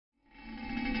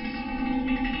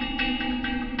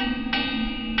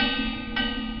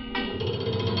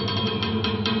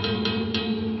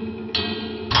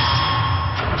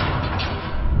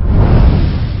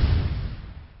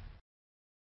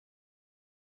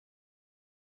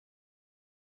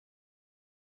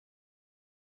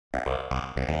The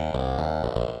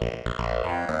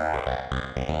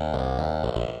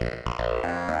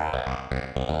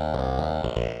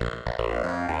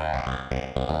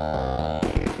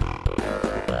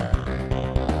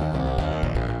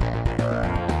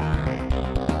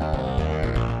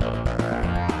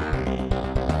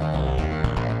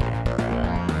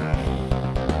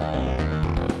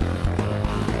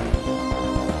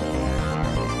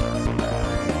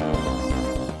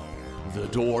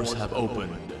doors have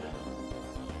opened.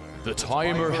 The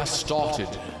timer has started.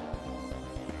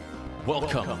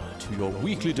 Welcome to your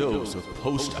weekly dose of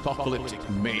post-apocalyptic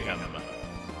mayhem.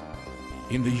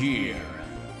 In the year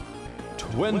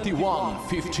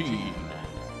 2115,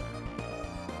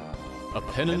 a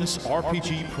Penance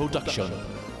RPG production.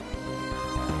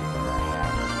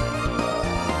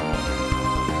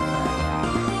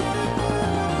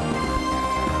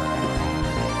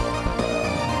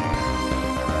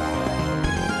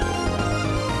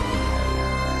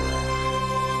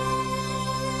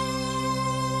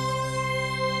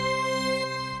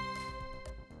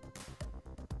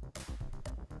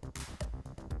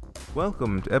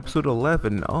 Welcome to episode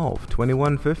 11 of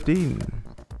 2115.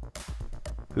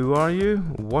 Who are you,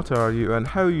 what are you, and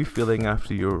how are you feeling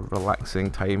after your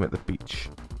relaxing time at the beach?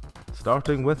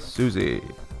 Starting with Susie.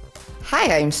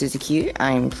 Hi, I'm Susie Q.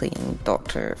 I'm playing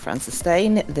Dr. Frances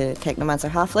Stein, the Technomancer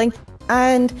Halfling,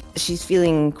 and she's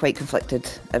feeling quite conflicted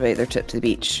about their trip to the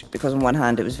beach, because on one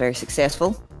hand it was very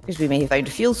successful, because we may have found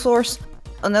a fuel source.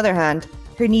 On the other hand,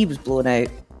 her knee was blown out,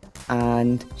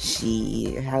 and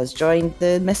she has joined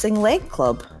the missing leg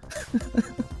club.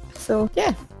 So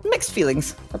yeah, mixed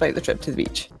feelings about the trip to the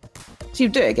beach.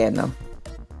 She'd do it again though.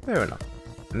 Fair enough.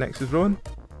 Next is Rowan.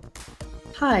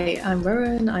 Hi, I'm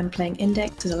Rowan. I'm playing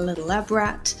Index as a little lab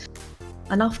rat.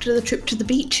 And after the trip to the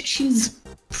beach, she's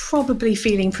probably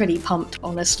feeling pretty pumped,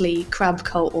 honestly. Crab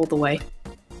cult all the way.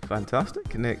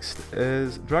 Fantastic. Next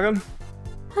is Dragon.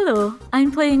 Hello,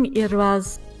 I'm playing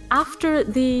Irwaz. After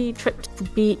the trip to the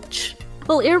beach,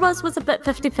 well, Irwaz was a bit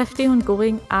 50-50 on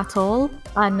going at all,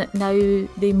 and now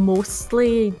they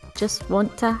mostly just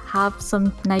want to have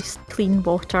some nice clean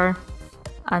water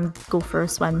and go for a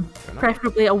swim,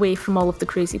 preferably away from all of the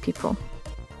crazy people.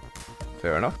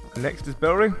 Fair enough. Next is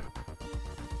Bellery.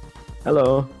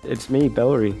 Hello, it's me,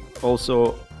 Bellery,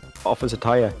 also Officer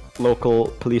Tyre, local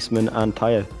policeman and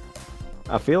Tyre.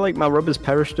 I feel like my rubber's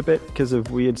perished a bit because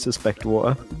of weird suspect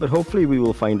water, but hopefully we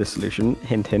will find a solution,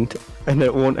 hint hint, and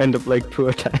it won't end up like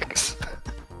poor Tex.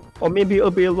 Or maybe it'll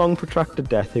be a long protracted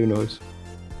death, who knows.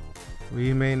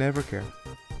 We may never care.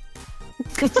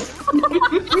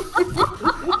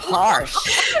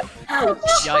 Harsh.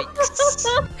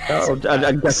 Yikes.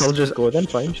 I guess I'll just go then,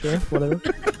 fine, sure, whatever.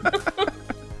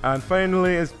 And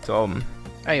finally is Tom.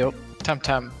 Hey up, Tam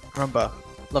Tam, rumba,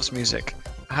 loves music.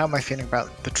 How am I feeling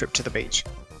about the trip to the beach?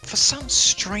 For some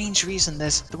strange reason,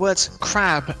 there's the words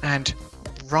crab and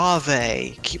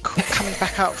rave keep coming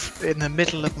back out in the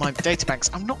middle of my databanks.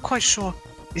 I'm not quite sure.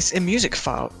 It's a music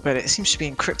file, but it seems to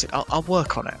be encrypted. I'll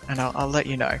work on it, and I'll let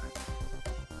you know.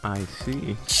 I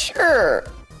see. Sure.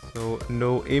 So,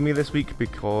 no Amy this week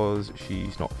because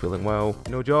she's not feeling well.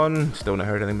 No John, still not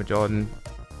heard anything from John.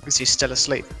 Is he still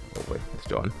asleep? Oh wait, it's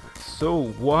John. So,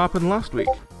 what happened last week?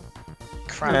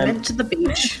 Crab. I went to the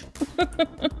beach.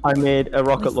 I made a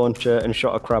rocket launcher and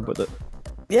shot a crab with it.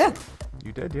 Yeah.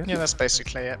 You did, yeah? Yeah, that's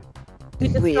basically it. We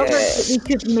discovered that we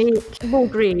could make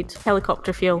low-grade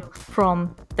helicopter fuel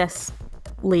from this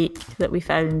lake that we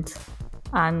found,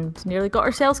 and nearly got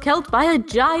ourselves killed by a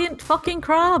giant fucking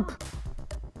crab.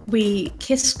 We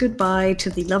kissed goodbye to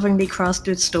the lovingly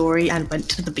crafted story and went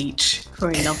to the beach for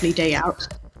a lovely day out.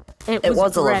 It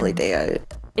was a grim. lovely day out.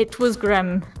 It was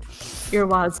grim.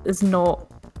 Irwaz is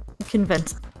not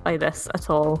convinced by this at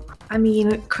all. I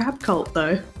mean, crab cult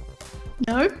though.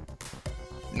 No?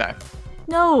 No.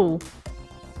 No.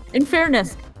 In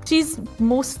fairness, she's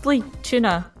mostly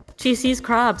tuna. She sees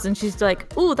crabs and she's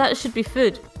like, oh, that should be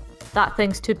food. That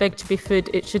thing's too big to be food.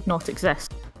 It should not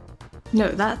exist. No,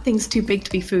 that thing's too big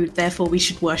to be food, therefore we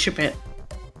should worship it.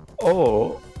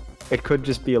 Or it could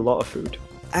just be a lot of food.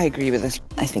 I agree with this.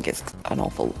 I think it's an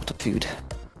awful lot of food.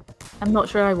 I'm not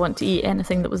sure I want to eat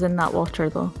anything that was in that water,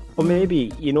 though. Or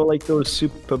maybe, you know, like those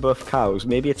super buff cows,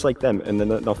 maybe it's like them and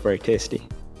they're not very tasty.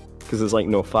 Because there's like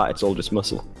no fat, it's all just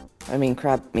muscle. I mean,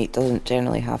 crab meat doesn't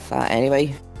generally have fat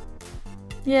anyway.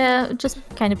 Yeah, it'd just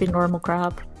kind of be normal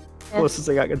crab. Closest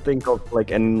thing I can think of, like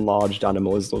an enlarged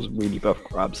animal, is those really buff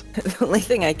crabs. The only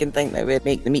thing I can think that would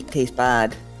make the meat taste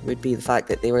bad would be the fact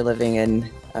that they were living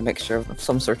in a mixture of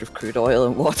some sort of crude oil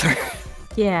and water.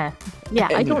 Yeah,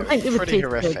 I don't think it would Pretty taste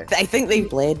horrific. good. I think they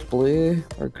bled blue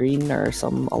or green or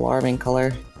some alarming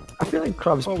colour. I feel like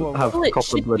crabs have Well, it copper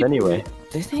should blood be anyway.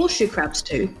 Do they? Horseshoe crabs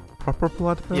too. Proper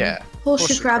blood? Bill? Yeah.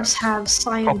 Horseshoe crabs have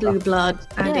cyan blue blood,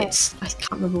 and Yeah. I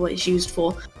can't remember what it's used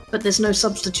for, but there's no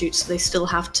substitute, so they still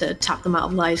have to tap them out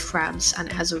of live crabs, and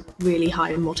it has a really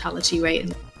high mortality rate,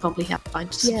 and probably have to find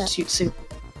a substitute soon.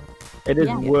 It is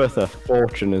Yeah. worth a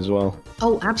fortune as well.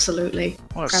 Oh, absolutely.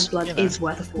 Well, Crab it's, blood you know. is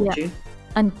worth a fortune.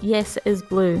 And yes, it is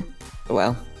blue.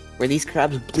 Well, were these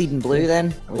crabs bleeding blue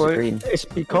then? Or was it green? It's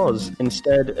because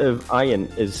instead of iron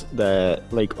is their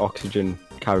like oxygen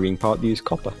carrying part, they use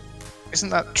copper. Isn't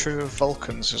that true of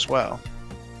Vulcans as well?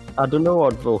 I don't know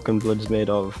what Vulcan blood's made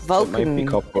of. It might be Vulcan-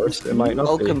 copper, it might not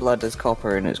Vulcan be. blood is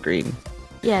copper and it's green.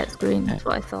 Yeah, it's green. That's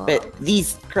what I thought. But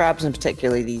these crabs, and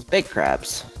particularly these big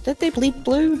crabs, did they bleed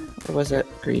blue or was it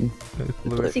green?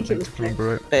 Blue, I think it was if I remember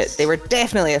right. But they were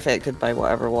definitely affected by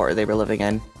whatever water they were living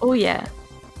in. Oh yeah.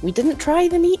 We didn't try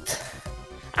the meat.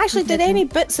 Actually, did any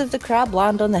bits of the crab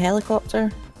land on the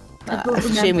helicopter? I don't It's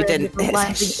a shame we remember didn't. anyone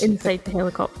landing inside the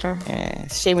helicopter. Yeah,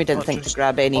 it's a shame we didn't Oh, think to just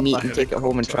grab any on meat the and take it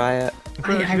home and try it. In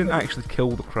fact, you didn't actually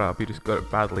kill the crab, you just got it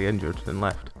badly injured and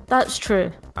left. That's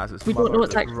true. As its We don't mother, know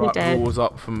it's like, actually dead. rose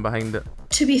up from behind it.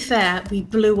 To be fair, we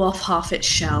blew off half its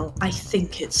shell. I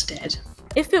think it's dead.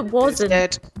 If it wasn't,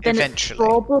 dead then eventually. it's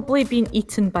probably been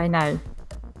eaten by now.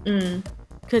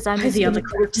 Because I'm By the other assuming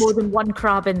there's crabs. more than one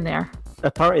crab in there.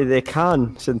 Apparently they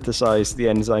can synthesize the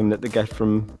enzyme that they get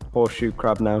from horseshoe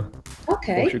crab now.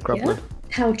 Okay. Horseshoe crab blood.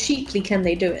 How cheaply can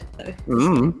they do it,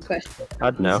 though? Question.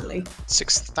 I'd know. Easily.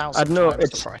 6,000 I know times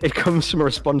the price. it comes from a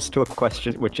response to a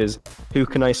question, which is, who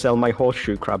can I sell my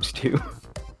horseshoe crabs to?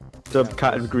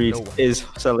 Subcategories, no one. is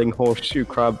selling horseshoe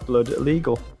crab blood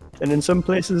illegal? And in some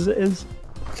places it is.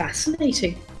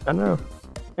 Fascinating. I know.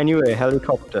 Anyway,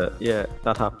 helicopter. Yeah,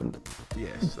 that happened.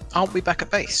 Yes, Aren't we back at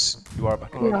base? you are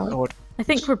back. Oh, Lord. I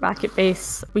think we're back at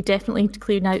base. We definitely need to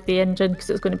clean out the engine because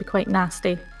it's going to be quite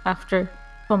nasty after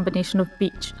combination of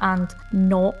beach and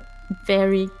not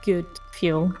very good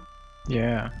fuel.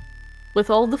 Yeah. With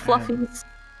all the fluffies.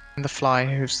 And the fly,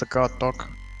 who's the guard dog?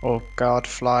 Or guard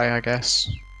fly, I guess.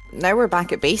 Now we're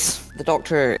back at base. The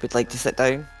doctor would like to sit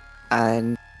down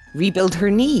and rebuild her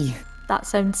knee. That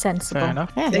sounds sensible. Fair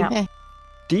enough. Yeah.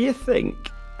 Do you think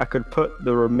I could put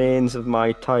the remains of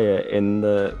my tyre in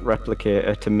the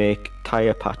replicator to make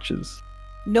tyre patches?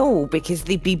 No, because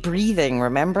they'd be breathing,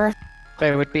 remember?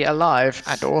 They would be alive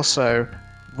and also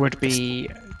would be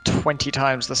 20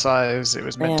 times the size it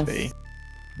was meant to be.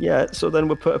 Yeah, so then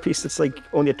we'll put a piece that's like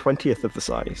only a 20th of the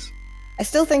size. I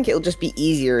still think it'll just be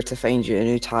easier to find you a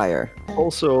new tyre.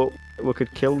 Also, we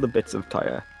could kill the bits of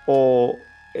tyre, or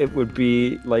it would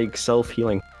be like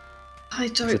self-healing. I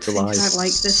don't It's think alive. I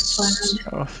like this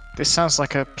plan. Oh, this sounds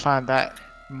like a plan that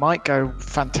might go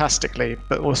fantastically,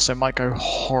 but also might go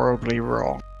horribly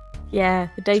wrong. Yeah,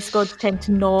 the dice gods tend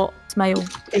to not smile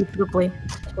favourably.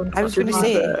 I was going to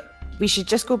say, we should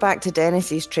just go back to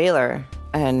Dennis's trailer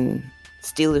and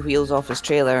steal the wheels off his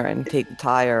trailer and take the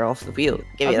tyre off the wheel.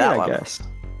 Give me that one.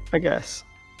 I guess.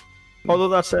 Although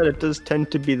that said, it does tend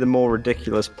to be the more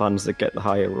ridiculous plans that get the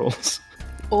higher rolls.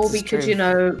 Or This we is could,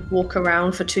 true. walk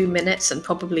around for 2 minutes and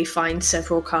probably find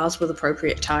several cars with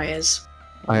appropriate tyres.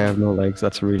 I have no legs,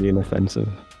 that's really inoffensive.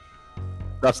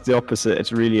 That's the opposite,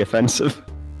 it's really offensive.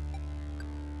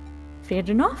 Fair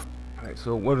enough. Right,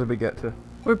 so where did we get to?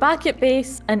 We're back at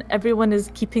base and everyone is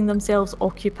keeping themselves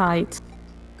occupied.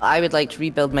 I would like to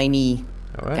rebuild my knee.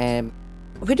 Alright.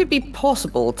 Would it be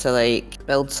possible to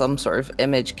build some sort of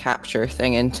image capture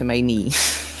thing into my knee?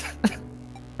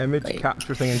 Image Right.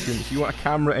 capture thing into your knee. So you want a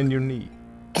camera in your knee?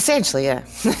 Essentially, yeah.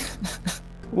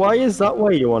 Why is that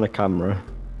why you want a camera?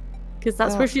 Because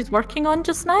that's where she's working on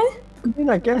just now. I mean,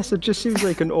 I guess it just seems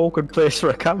like an awkward place for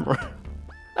a camera.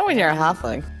 Not when you're a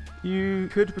halfling. You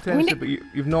could potentially, but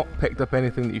you've not picked up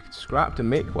anything that you could scrap to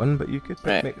make one, but you could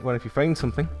Right. make one if you find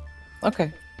something.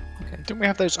 Okay. Didn't we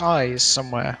have those eyes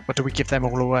somewhere? Or do we give them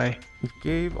all away? You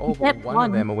gave all kept but one one.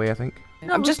 of them away, I think.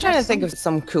 I'm just trying to think of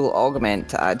some cool augment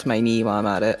to add to my knee while I'm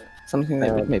at it. Something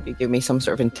that would maybe give me some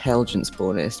sort of intelligence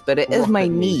bonus. But it is my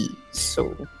Rocket knee. knee,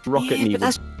 so... Rocket knee.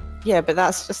 But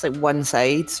that's just one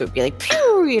side, so it'd be like,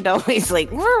 pew, it's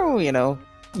like, woo,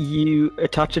 You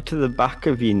attach it to the back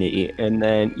of your knee, and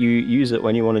then you use it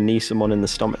when you want to knee someone in the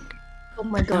stomach. Oh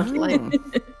my god,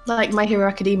 like My Hero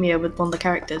Academia with one of the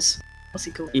characters. What's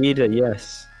he called? Ida,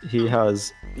 yes. He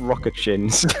has rocket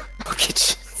shins.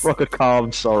 Rocket. Rocket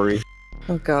calves, sorry.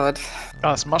 Oh god.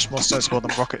 Oh, it's much more sensible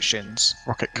than rocket shins,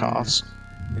 rocket calves.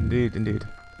 Indeed, indeed.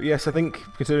 But yes, I think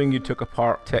considering you took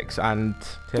apart Tix and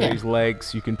Terry's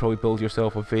legs, you can probably build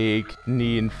yourself a vague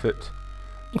knee and foot.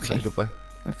 Okay. Effectively.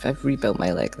 If I've rebuilt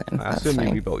my leg then, I that's assume you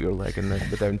fine. rebuilt your leg in the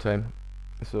downtime.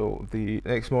 So the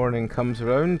next morning comes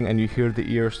around and you hear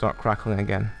the ear start crackling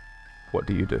again. What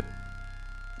do you do?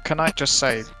 Can I just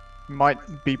say, might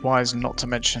be wise not to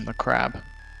mention the crab.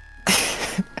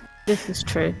 This is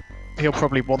true. He'll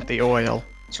probably want the oil,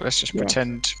 so let's just Yeah.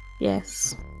 pretend.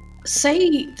 Yes.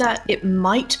 Say that it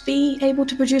might be able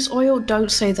to produce oil,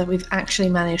 don't say that we've actually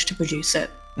managed to produce it.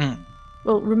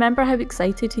 Well, remember how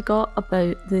excited he got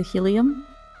about the helium?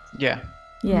 Yeah.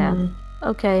 Yeah. Mm.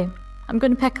 Okay. I'm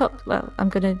going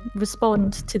to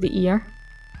respond to the ear.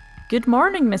 Good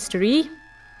morning, Mr. E.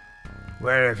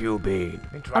 Where have you been?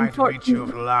 Been trying to reach you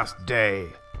for the last day.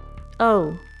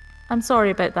 Oh, I'm sorry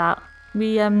about that.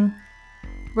 We,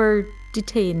 were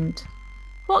detained.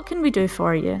 What can we do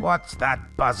for you? What's that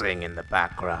buzzing in the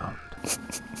background?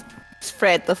 It's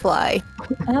Fred the fly.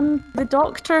 The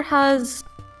doctor has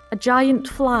a giant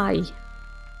fly.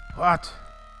 What?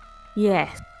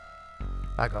 Yes.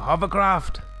 Like a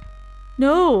hovercraft?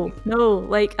 No,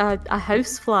 like a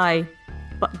house fly,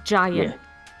 but giant.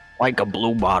 Like a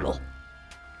blue bottle.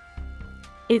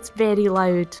 It's very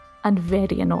loud and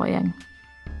very annoying.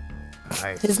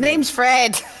 His name's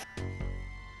Fred.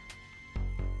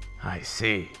 I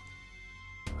see.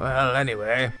 Well,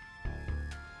 anyway.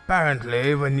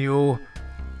 Apparently, when you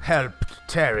helped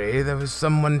Terry, there was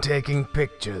someone taking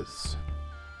pictures.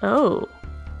 Oh,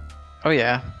 Oh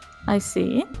yeah. I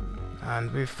see.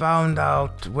 And we found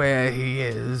out where he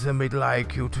is, and we'd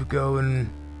like you to go and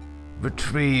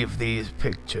retrieve these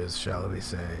pictures, shall we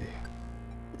say.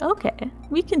 Okay,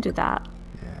 we can do that.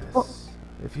 Yes.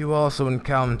 If you also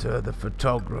encounter the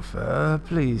photographer,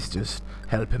 please just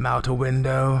help him out a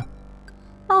window.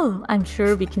 Oh, I'm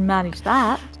sure we can manage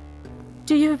that.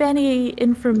 Do you have any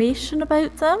information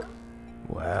about them?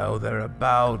 Well, they're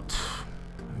about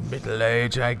middle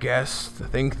age, I guess. I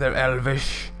think they're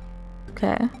elvish.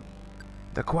 Okay.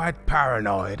 They're quite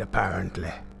paranoid,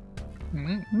 apparently.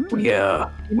 Yeah,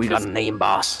 we got a name,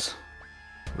 boss.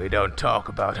 We don't talk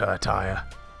about her, Tyre.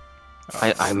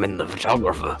 I'm in the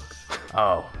photographer.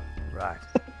 Oh, right.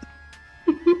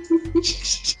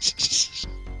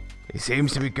 He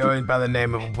seems to be going by the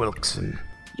name of Wilkson.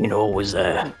 You know, it was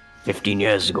 15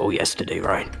 years ago yesterday,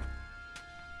 right?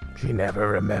 She never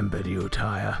remembered you,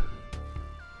 Tyre.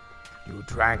 You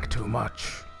drank too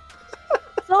much.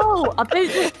 So, about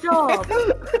this job.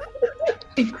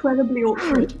 Incredibly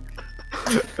awkward.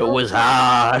 It was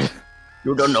hard.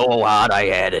 You don't know how hard I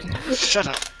had it. Shut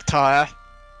up, Tyre.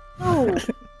 Oh.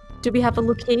 Do we have a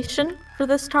location for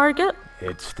this target?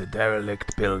 It's the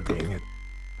derelict building.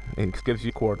 It gives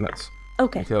you coordinates.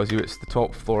 Okay. It tells you it's the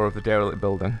top floor of the derelict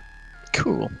building.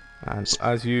 Cool. And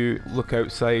as you look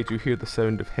outside, you hear the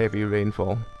sound of heavy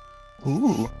rainfall.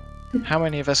 Ooh. How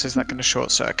many of us is that going to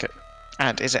short circuit?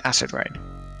 And is it acid rain?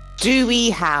 Do we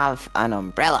have an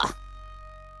umbrella?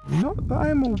 Not that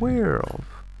I'm aware of.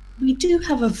 We do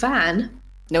have a van.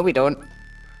 No, we don't.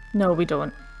 No, we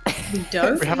don't. We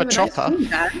don't. We have a an chopper. ice cream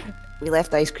van. We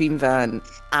left the ice cream van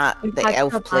at In the fact,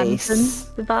 elf abandoned place.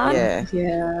 The van? Yeah,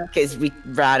 Yeah. because we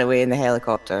ran away in the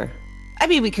helicopter. I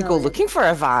mean, we could go looking for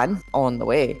a van on the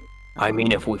way. I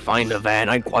mean, if we find a van,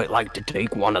 I'd quite like to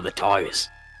take one of the tires.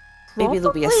 Maybe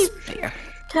there'll be a Probably spare.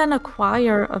 can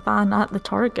acquire a van at the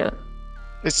target.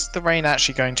 Is the rain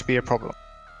actually going to be a problem?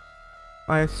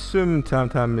 I assume Tam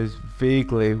Tam is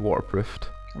vaguely waterproofed.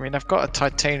 I mean, I've got a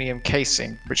titanium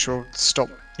casing, which will stop,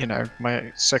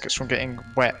 my circuits from getting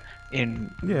wet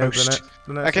in Yeah, most...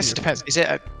 I guess it depends. Is it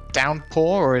a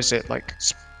downpour, or is it, like,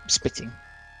 spitting?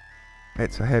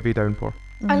 It's a heavy downpour.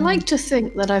 I like to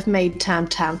think that I've made Tam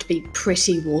Tam to be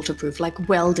pretty waterproof, like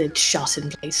welded shut in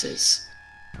places.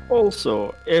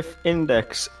 Also, if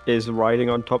Index is riding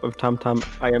on top of Tam Tam,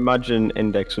 I imagine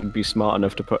Index would be smart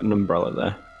enough to put an umbrella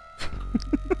there.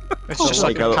 It's just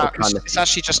like like a little it's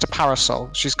actually just a parasol.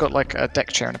 She's got, like, a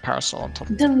deck chair and a parasol on top.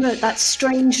 No, that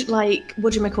strange, like,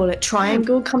 what do you call it,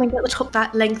 triangle coming at the top,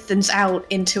 that lengthens out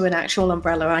into an actual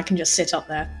umbrella, and I can just sit up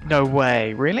there. No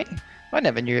way, really? I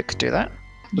never knew it could do that.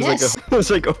 Yes, There's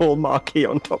like a whole marquee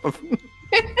on top of him.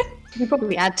 you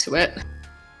probably add to it.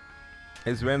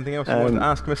 Is there anything else you want to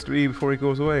ask Mr. E before he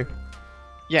goes away?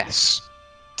 Yes.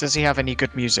 Does he have any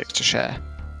good music to share?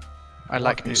 I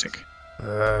like music.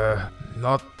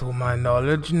 Not to my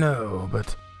knowledge, no,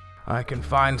 but I can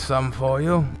find some for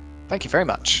you. Thank you very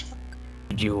much.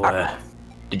 Did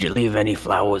you leave any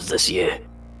flowers this year?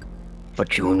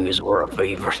 Petunias were a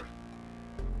favorite.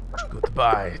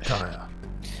 Goodbye, Tyre.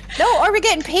 No, are we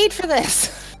getting paid for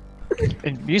this?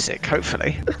 In music,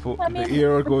 hopefully. The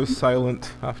ear goes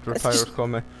silent after a Tyre's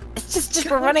comment. It's just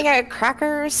we're running out of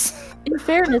crackers. In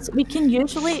fairness, we can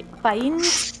usually find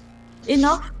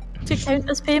enough to count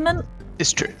as payment.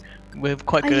 It's true. We're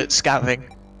quite good at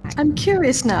scouting. I'm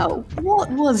curious now. What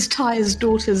was Ty's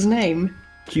daughter's name?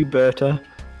 Cuberta.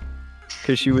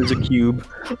 Because she was a cube.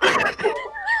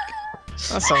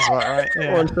 That sounds about right.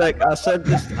 Yeah. One sec, I said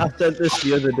this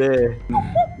the other day,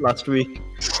 last week.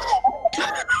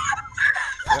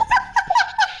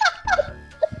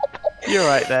 You're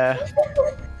right there.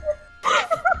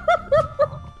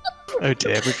 Oh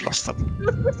dear, we've lost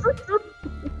them.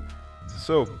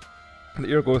 So, the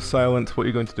ear goes silent. What are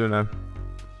you going to do now?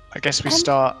 I guess we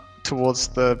start towards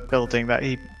the building that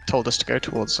he told us to go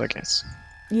towards, I guess.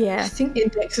 I Yeah, think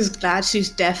Index is glad she's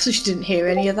deaf, so she didn't hear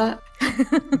any of that.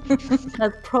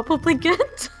 that's probably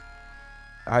good.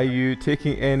 Are you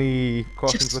taking any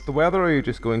cautions Just- with the weather, or are you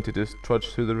just going to just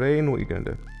trudge through the rain? What are you going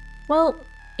to do? Well,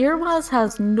 Irwaz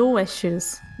has no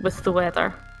issues with the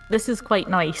weather. This is quite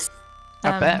nice.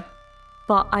 I bet.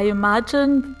 But I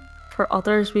imagine for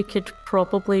others we could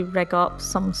probably rig up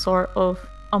some sort of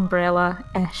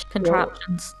umbrella-ish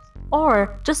contraptions.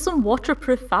 Or just some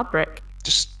waterproof fabric.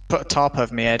 Just put a tarp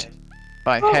over my head.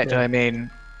 By Oh. head, I mean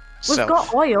We've self.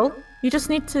 got oil. You just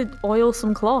need to oil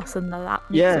some cloth and that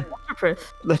makes Yeah. it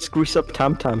waterproof. Let's grease up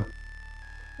Tam Tam.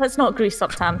 Let's not grease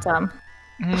up Tam Tam.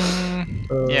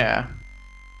 Yeah.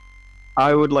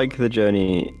 I would like the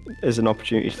journey as an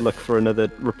opportunity to look for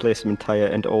another replacement tyre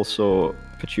and also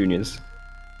petunias.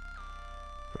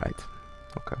 Right.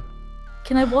 Okay.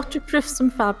 Can I waterproof some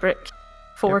fabric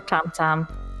for Tam Tam?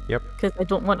 Yep. Because I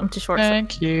don't want him to short circuit.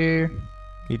 Thank you.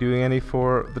 You doing any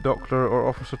for the doctor or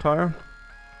Officer Tyre?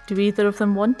 Do either of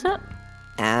them want it?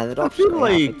 The doctor's feel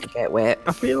quite happy like- to get wet.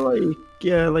 I feel like,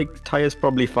 yeah, like tyre's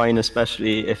probably fine,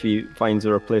 especially if he finds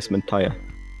a replacement tyre.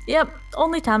 Yep,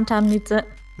 only Tam Tam needs it.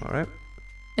 Alright.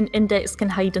 And Index can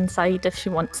hide inside if she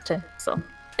wants to, so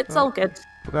it's all good.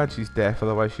 I'm glad she's deaf,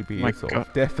 otherwise she'd be My sort God.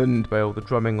 of deafened by all the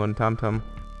drumming on Tam Tam.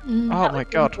 Oh my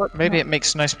god, maybe it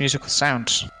makes nice musical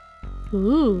sounds.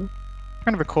 Ooh. I'm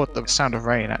going to record the sound of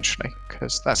rain, actually,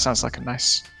 because that sounds like a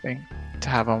nice thing to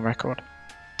have on record.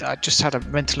 I just had a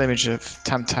mental image of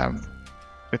Tam Tam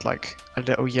with, like, a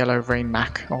little yellow rain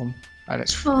mac on, and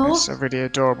it's a really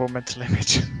adorable mental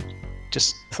image.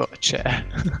 Just thought a chair.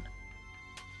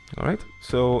 Alright,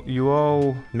 so you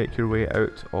all make your way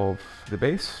out of the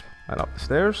base and up the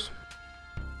stairs.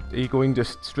 Are you going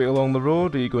just straight along the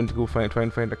road? Are you going to go try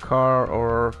and find a car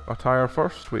or a tyre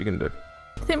first? What are you going to do?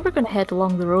 I think we're going to head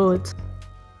along the road.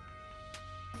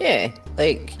 Yeah,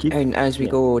 like, and as we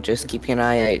go, just keeping an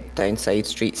eye out down side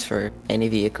streets for any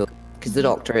vehicle. Because the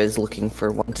doctor is looking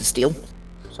for one to steal.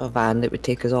 So a van that would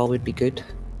take us all would be good.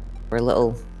 Or a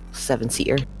little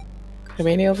 7-seater. How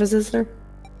many of us is there?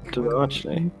 Do know,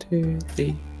 actually. 1, 2,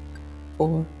 3,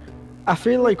 4. I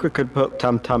feel like we could put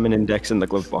Tam Tam and Index in the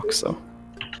glove box, though.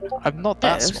 I'm not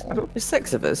that small. There's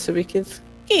 6 of us, so we could...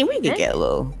 Yeah, we could get a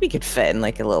little... We could fit in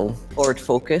like a little Ford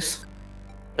Focus.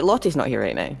 But Lottie's not here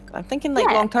right now. I'm thinking like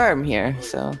Yeah. long term here,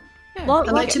 so... Lot-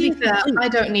 And like, to be Lottie is fair, asleep. I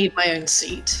don't need my own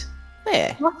seat.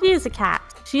 Yeah, Lottie is a cat.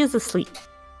 She is asleep.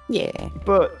 yeah.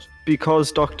 But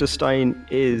because Dr. Stein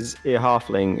is a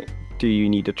halfling, do you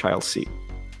need a child seat?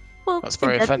 Well, That's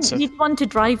very he didn't offensive. need one to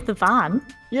drive the van.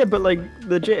 Yeah, but like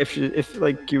legit, if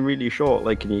like you're really short,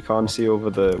 like and you can't see over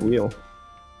the wheel.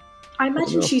 I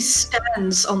imagine she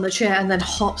stands on the chair and then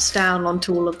hops down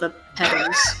onto all of the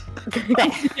pedals.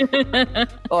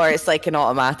 Or it's like an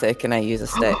automatic and I use a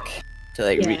stick to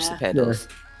like reach the Yeah. pedals.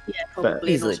 Yeah,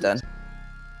 probably. Easily not. done.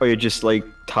 Or you just like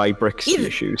tie bricks to Either-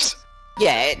 your shoes.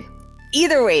 Yeah,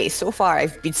 either way, so far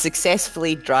I've been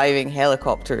successfully driving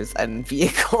helicopters and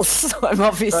vehicles, so I'm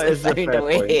obviously is a found fair a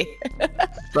way.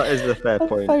 That is the fair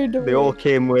point. found a They all way.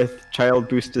 came with child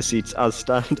booster seats as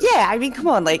standard. Yeah, I mean, come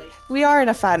on, like, we are in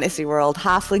a fantasy world,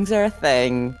 halflings are a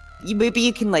thing. Maybe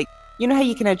you can, like, you know how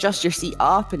you can adjust your seat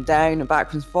up and down and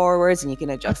backwards and forwards, and you can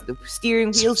adjust the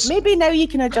steering wheels? Maybe now you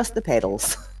can adjust the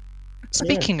pedals.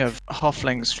 Speaking of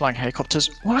halflings flying helicopters,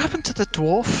 what happened to the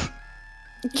dwarf?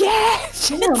 Yeah!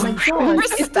 Oh my god,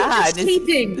 Where's is he Stan? just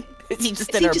sleeping? Is he just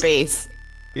Is in he our just- base?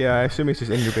 Yeah, I assume he's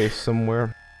just in your base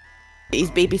somewhere.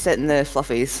 He's babysitting the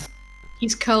fluffies.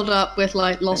 He's curled up with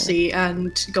like Lossie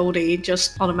and Goldie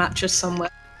just on a mattress somewhere.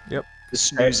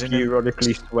 Snoozing him.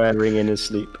 Periodically swearing in his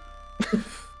sleep.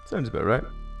 Sounds about right.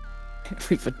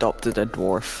 We've adopted a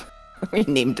dwarf. We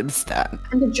named him Stan.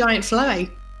 And a giant fly.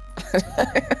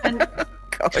 And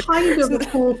God. kind of a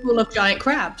pool full of giant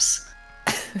crabs.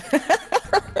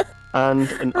 And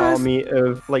an army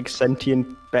of like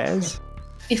sentient bears.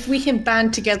 If we can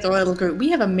band together a little group, we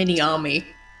have a mini army.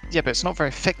 Yeah, but it's not very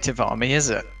effective army, is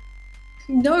it?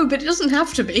 No, but it doesn't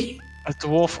have to be. A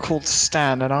dwarf called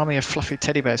Stan, an army of fluffy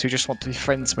teddy bears who just want to be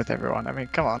friends with everyone. I mean,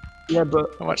 come on. Yeah,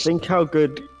 but How much- think how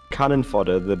good cannon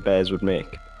fodder the bears would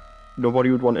make.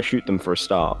 nobody would want to shoot them for a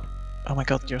start. Oh my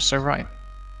god, you're so right.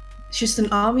 It's just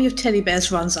an army of teddy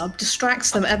bears runs up,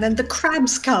 distracts them, and then the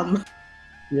crabs come.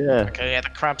 Yeah. Okay, yeah, the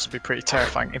crabs would be pretty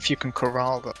terrifying if you can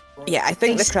corral them. Yeah, I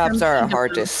think They the crabs stand are our in the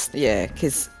hardest. Yeah,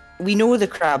 because we know the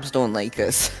crabs don't like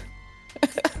us.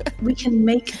 We can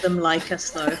make them like us,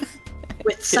 though.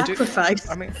 With sacrifice.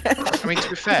 I mean, to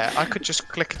be fair, I could just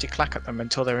clickety-clack at them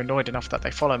until they're annoyed enough that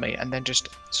they follow me, and then just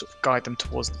sort of guide them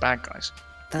towards the bad guys.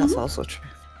 That's also true.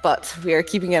 But we are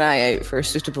keeping an eye out for a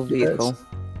suitable vehicle.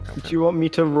 Do you want me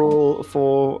to roll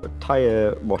for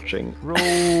tire watching?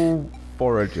 Roll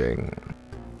foraging.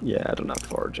 Yeah, I don't have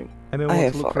foraging. Anyone I want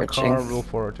have to look for a car? foraging. Roll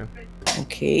foraging.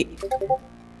 Okay.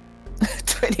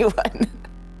 21.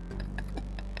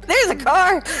 There's a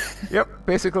car! Yep,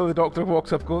 basically the doctor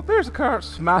walks up, goes, there's a car,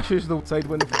 smashes the side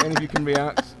window before any of you can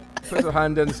react, puts her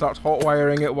hand in, starts hot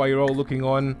wiring it while you're all looking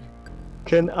on.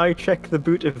 Can I check the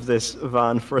boot of this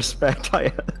van for a spare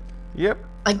tire? Yep.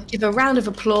 I give a round of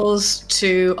applause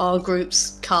to our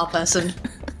group's car person.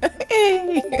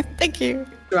 Hey, thank you.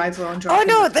 Driver on Oh driver.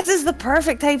 no, this is the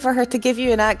perfect time for her to give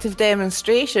you an active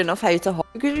demonstration of how to hot,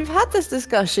 because we've had this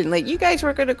discussion. Like, you guys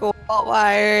were going to go hot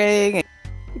wiring, and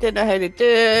you didn't know how to do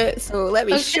it, so let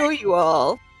me Okay. show you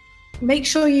all. Make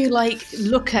sure you,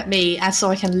 look at me so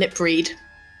I can lip read.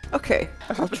 Okay,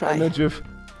 I'll try. Image of,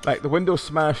 like, the window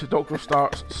smash, the doctor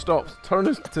stops,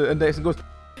 turns to Index and goes,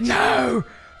 no,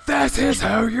 this is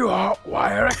how you hot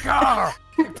wire a car!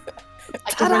 I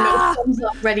give a little thumbs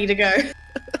up, ready to go.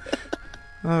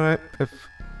 Alright, if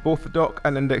both the doc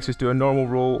and Index just do a normal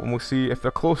roll, and we'll see if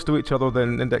they're close to each other,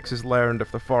 then Index has learned.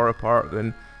 If they're far apart,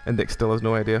 then Index still has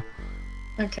no idea.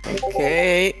 Okay.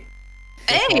 Okay.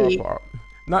 Far Hey! apart.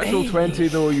 Natural 20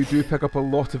 though, you do pick up a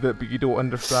lot of it, but you don't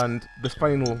understand the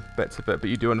final bits of it, but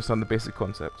you do understand the basic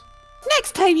concept.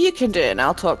 Next time you can do it, and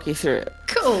I'll talk you through it.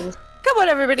 Cool. Come on,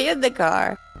 everybody, in the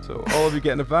car. So all of you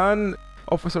get in a van.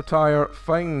 Officer Tyre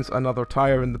finds another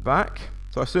tyre in the back.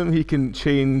 So I assume he can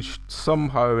change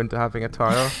somehow into having a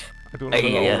tyre. I don't know how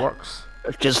that all works.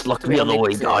 Just look the other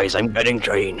way, guys, I'm getting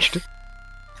changed.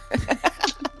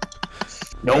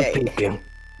 No Okay. peeking.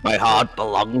 My heart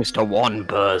belongs to one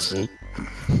person.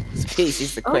 Space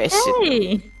is the question.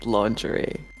 Okay.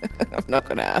 Lingerie. I'm not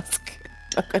going to ask.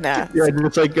 Not going to ask. Yeah,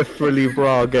 just like a frilly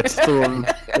bra gets thrown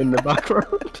in the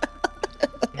background.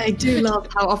 I do love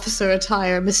how Officer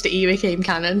Attire Mr. E became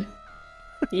canon.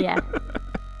 Yeah.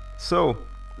 So,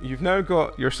 you've now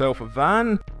got yourself a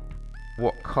van.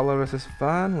 What colour is this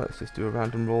van? Let's just do a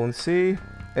random roll and see.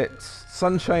 It's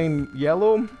sunshine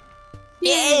yellow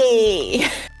Yay!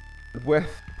 with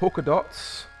polka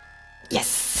dots.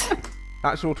 Yes!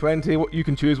 Natural 20, you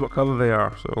can choose what colour they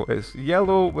are. So it's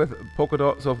yellow with polka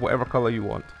dots of whatever colour you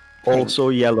want. Also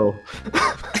yellow.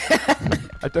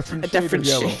 A different A shade different of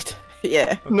yellow. shade.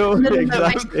 Yeah. No, No,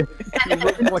 exactly. You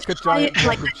look like a giant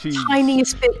block of cheese.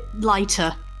 Tiniest bit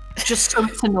lighter. Just so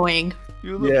it's annoying.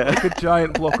 You look Yeah. like a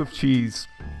giant block of cheese.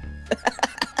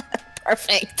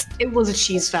 Perfect. It was a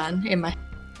cheese fan in my.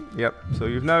 Yep, so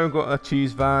you've now got a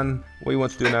cheese van. What do you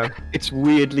want to do now? It's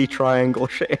weirdly triangle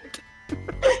shaped.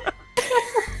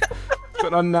 It's got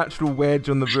an unnatural wedge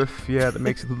on the roof, yeah, that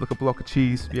makes it look like a block of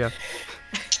cheese, yeah.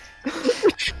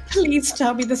 Please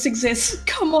tell me this exists.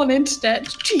 Come on, internet.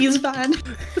 Cheese van.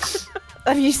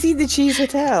 Have you seen the Cheese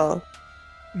Hotel?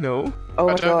 No? Oh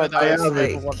I my don't know god, that I there's, ever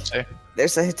like, want to.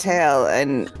 there's a hotel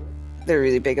and they're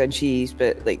really big on cheese,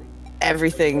 but like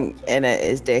everything in it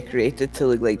is decorated to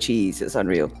look like cheese. It's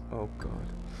unreal. Oh god.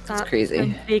 That's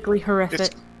crazy. Vaguely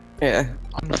horrific. Yeah.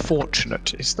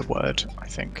 Unfortunate is the word, I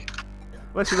think.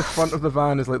 Let's say the front of the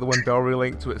van is like the one Belry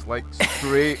linked, so it's like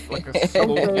straight, like a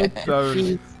slope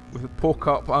down with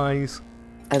poke-up eyes.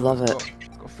 I love it.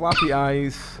 It's got flappy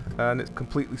eyes, and it's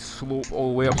completely sloped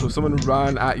all the way up. So if someone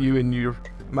ran at you and you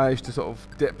managed to sort of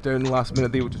dip down the last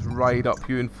minute, they would just ride up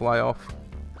you and fly off.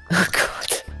 Oh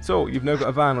god. So, you've now got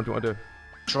a van, what do you want to do?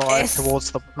 Drive Yes.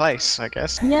 towards the place, I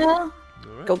guess. Yeah.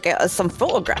 Alright. Go get us some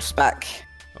photographs back.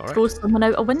 Alright. Throw someone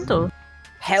out a window.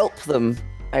 Help them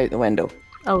out the window.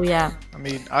 Oh yeah. I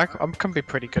mean, I can be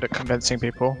pretty good at convincing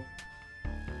people.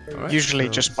 Alright, Usually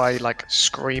so- just by like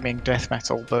screaming death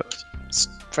metal, but it's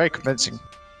very convincing.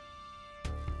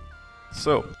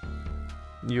 So,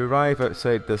 you arrive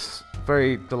outside this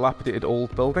very dilapidated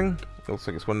old building. It looks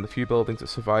like it's one of the few buildings that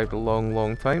survived a long,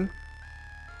 long time.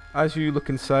 As you look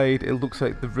inside, it looks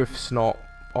like the roof's not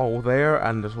all there,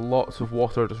 and there's lots of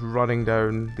water just running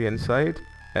down the inside.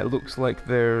 It looks like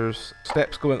there's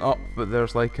steps going up, but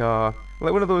there's like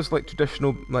one of those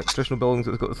traditional buildings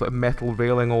that's got this like metal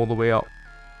railing all the way up.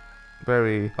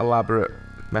 Very elaborate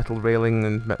metal railing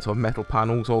and sort of metal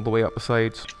panels all the way up the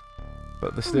sides.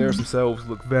 But the stairs themselves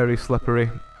look very slippery.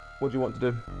 What do you want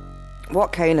to do?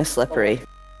 What kind of slippery?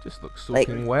 Just looks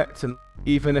soaking wet, and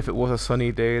even if it was a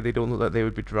sunny day, they don't look like they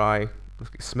would be dry.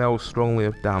 It smells strongly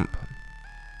of damp.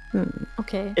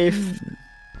 Okay. If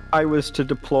I was to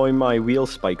deploy my wheel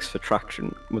spikes for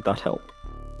traction, would that help?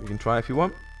 You can try if you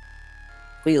want.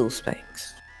 Wheel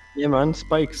spikes. Yeah, man,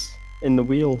 spikes in the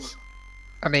wheels.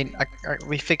 I mean,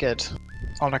 we figured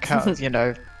on account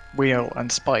of, wheel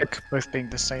and spike both being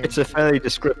the same. It's a fairly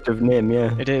descriptive name,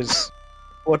 yeah. It is.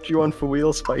 What do you want for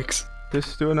wheel spikes?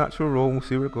 Just do a natural roll and we'll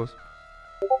see where it goes.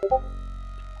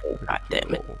 God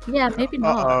damn it. Yeah, maybe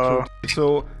not. Uh-oh.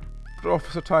 So, for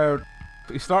Officer Tire,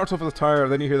 he starts off with a tire,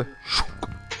 then you hear the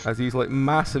as these like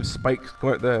massive spikes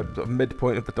go out the sort of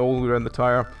midpoint of the all the way around the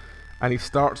tire, and he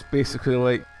starts basically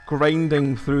like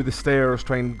grinding through the stairs,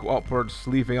 trying to go upwards,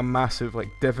 leaving a massive like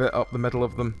divot up the middle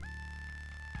of them.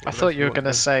 I thought you were going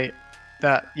to say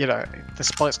that, the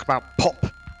spikes come out, pop,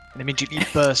 and immediately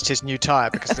burst his new tyre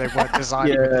because they weren't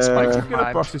designed with the spikes in He's gonna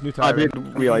mind. burst his new I tire. did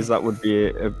realise that would be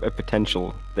a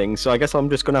potential thing, so I guess I'm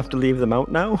just going to have to leave them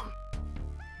out now.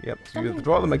 Yep, so you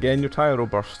draw them again, your tire will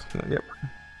burst. Yep.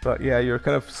 But yeah, you're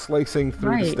kind of slicing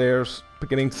through the Right. stairs,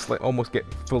 beginning to almost get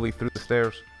fully through the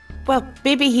stairs. Well,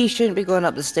 maybe he shouldn't be going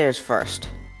up the stairs first.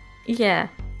 Yeah.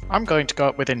 I'm going to go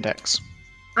up with Index.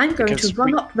 I'm going Because to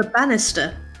run we- up the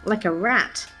banister like a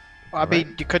rat. I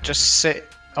mean, you could just sit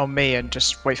on me and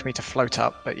just wait for me to float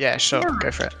up, but yeah, sure, Yeah.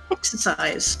 go for it.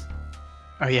 Exercise.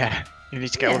 Oh yeah, you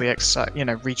need to get all the exercise,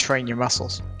 retrain your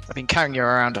muscles. I've been carrying you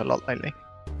around a lot lately.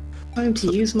 Time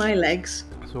to use my legs.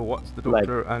 So what's the Leg.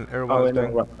 doctor and Oh, Erwan's I know,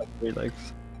 doing? right, 3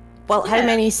 legs. Well, how Yeah.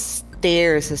 many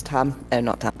stairs has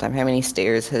not Tam, how many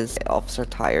stairs has Officer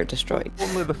Tire destroyed?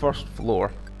 Only the first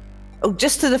floor. Oh,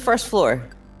 just to the first floor.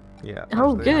 Yeah.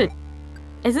 Oh, that's the- good.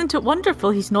 Isn't it wonderful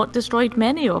he's not destroyed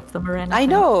many of them or anything? I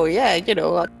know, yeah,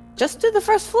 just to the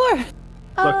first floor.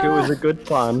 Look, it was a good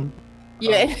plan.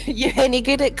 You any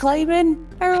good at climbing,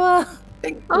 Arwa? I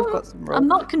think we've Oh, got some I'm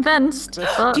not convinced.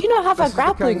 But Do you not have This a is the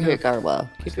grappling kind of hook, Arwa?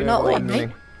 Could you stairwell not like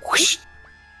ending. whoosh?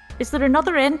 is there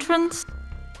another entrance?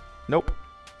 Nope.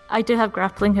 I do have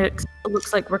grappling hooks. It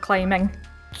looks like we're climbing.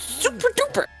 Super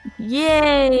duper.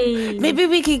 Yay! Maybe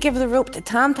we could give the rope to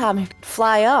Tam Tam who could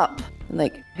fly up and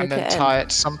like hook And then it in. tie it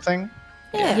to something.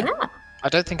 Yeah. Yeah. I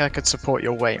don't think I could support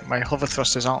your weight. My hover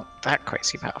thrusters aren't that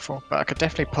crazy powerful, but I could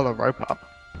definitely pull a rope up.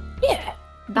 Yeah.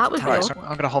 That would be Alright, awesome. so I'm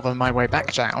going to hover my way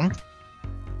back down.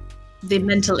 The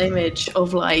mental image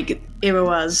of like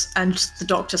Iroaz and the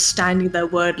doctor standing there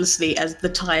wordlessly as the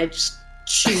tire just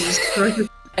chews through.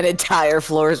 An entire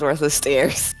floor's worth of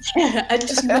stairs. Yeah, and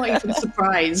just not even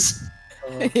surprised.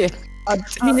 Yeah. I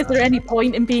mean, is there any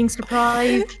point in being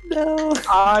surprised? No.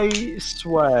 I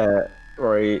swear,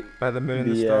 right, By the moon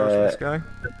and the The, stars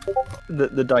in the sky.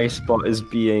 the dice spot is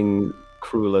being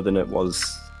crueler than it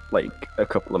was like a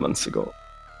couple of months ago.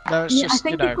 No, it's Yeah, I just,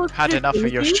 think it goes had through enough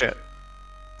of your phases. shit.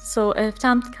 So if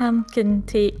Tamcam can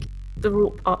take the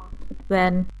rope up,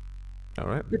 then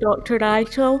Alright. the doctor and I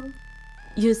shall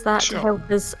use that Sure. to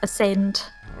help us ascend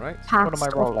Alright. past am I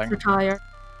rolling? Officer Tire.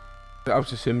 I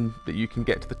would assume that you can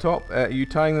get to the top. Are you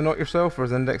tying the knot yourself, or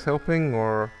is Index helping,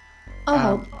 or...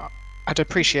 Oh, I'd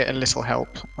appreciate a little help.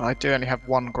 I do only have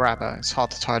one grabber. It's hard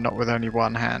to tie a knot with only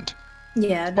one hand,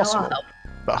 yeah, no, possible. I'll help.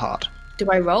 but hard. Do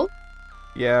I roll?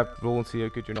 Yeah, roll and see how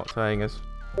good your knot tying is.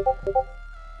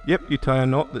 Yep, you tie a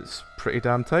knot that's pretty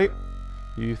damn tight.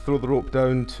 You throw the rope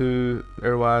down to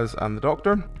Irwaz and the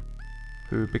doctor,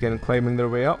 who begin climbing their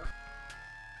way up.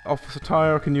 Officer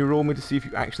Tire, can you roll me to see if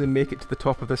you actually make it to the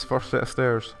top of this first set of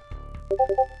stairs?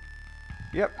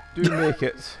 Yep, do make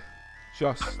it.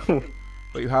 Just.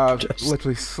 But you have Just.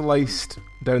 literally sliced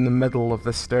down the middle of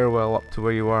this stairwell up to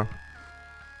where you are.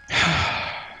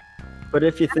 But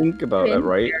if you think about it, in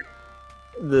right,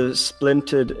 the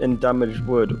splintered and damaged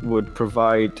wood would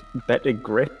provide better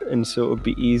grip, and so it would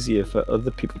be easier for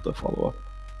other people to follow up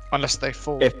Unless they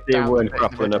fall if they down the weren't bit in the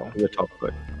grappling middle. up to the top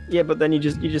bit. Yeah, but then you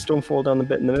just don't fall down the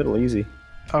bit in the middle easy.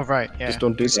 Oh, right, yeah. Just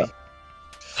don't do easy.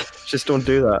 that. Just don't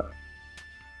do that.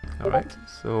 Alright,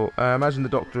 so imagine the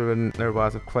doctor and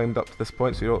Irwaz have climbed up to this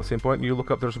point, so you're all at the same point, and you look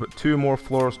up, there's about 2 more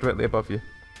floors directly above you.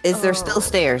 Is there still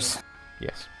stairs?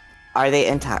 Yes. Are they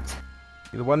intact?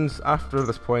 The ones after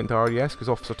this point are yes, because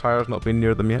Officer Tire's not been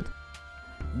near them yet.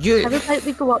 You. How about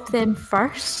we go up them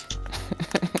first?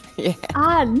 Yeah.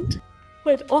 And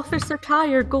when Officer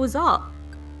Tire goes up,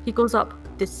 he goes up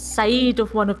the side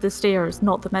of one of the stairs,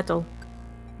 not the middle.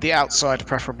 The outside,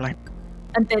 preferably.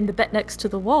 And then the bit next to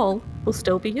the wall will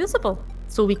still be usable,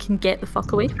 so we can get the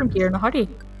fuck away from here in a hurry.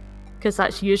 Because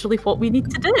that's usually what we need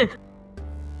to do.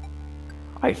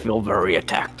 I feel very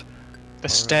attacked. The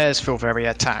stairs feel very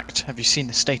attacked. Have you seen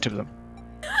the state of them?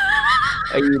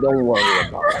 You don't worry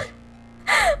about it.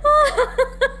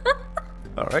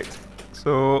 Alright,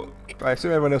 so I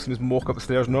assume everyone else can just walk up the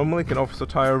stairs normally. Can Officer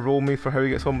Tyre roll me for how he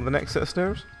gets on with the next set of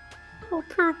stairs? Oh,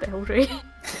 poor Belry.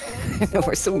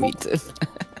 We're so mean to him.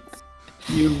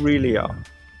 You really are.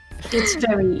 It's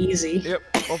very easy. Yep,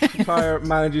 Officer Tyre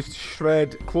manages to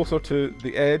shred closer to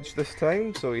the edge this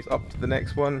time, so he's up to the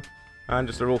next one. And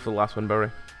just a roll for the last one, Barry.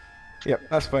 Yep,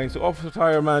 that's fine. So Officer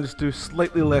Tyre managed to do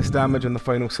slightly less damage on the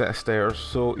final set of stairs.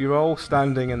 So you're all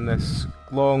standing in this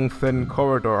long, thin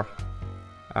corridor.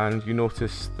 And you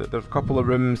notice that there's a couple of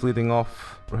rooms leading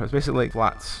off. It's basically like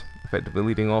flats, effectively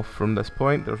leading off from this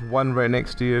point. There's one right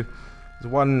next to you.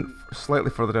 There's one slightly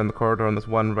further down the corridor, and there's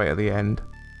one right at the end.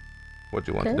 What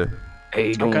do you want to do?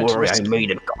 Hey, don't worry, I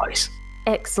made it, guys.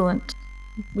 Excellent.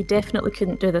 We definitely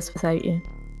couldn't do this without you.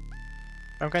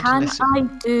 I'm going to Can listen. I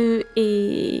do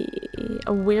a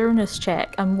awareness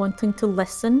check? I'm wanting to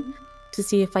listen to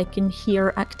see if I can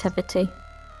hear activity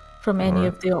from any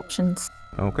of the options.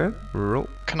 Okay, roll.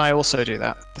 Can I also do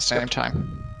that at the same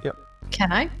time? Yep.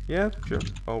 Can I? Yeah, sure.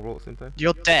 I'll roll at the same time.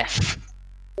 You're deaf.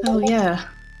 Oh, yeah.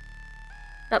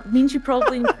 That means you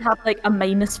probably need to have like a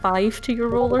 -5 to your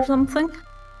roll or something.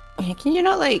 Can you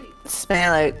not, like,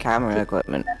 smell out camera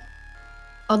equipment?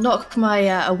 I'll knock my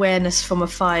awareness from a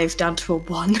 5 down to a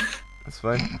 1. That's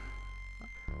fine.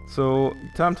 So,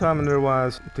 Tam Tam and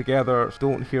Urwaz together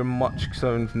don't hear much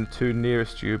sound from the two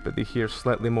nearest you, but they hear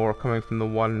slightly more coming from the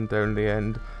one down the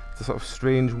end. It's a sort of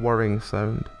strange whirring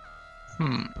sound.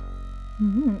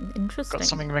 Interesting. Got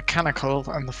something mechanical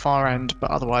on the far end, but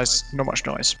otherwise not much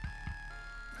noise.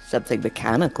 Something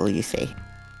mechanical, you say?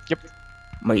 Yep.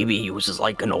 Maybe he uses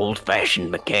like an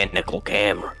old-fashioned mechanical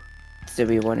camera. Do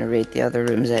we want to raid the other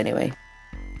rooms anyway?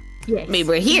 Yes. I mean,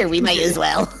 we're here, we might as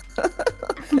well.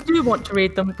 We do want to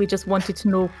raid them. We just wanted to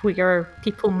know where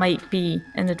people might be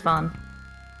in advance.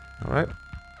 Alright. Do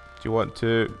you want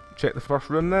to check the first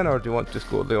room then, or do you want to just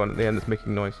go to the one at the end that's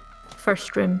making noise?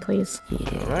 First room, please.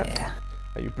 Alright.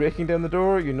 Are you breaking down the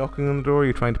door? Are you knocking on the door? Are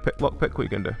you trying to lockpick? What are you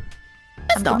going to do?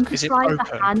 I'm going to Is it try the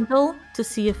open? handle to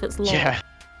see if it's locked. Yeah.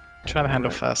 Try the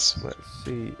handle first. Let's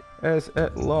see. Is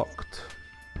it locked?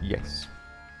 Yes.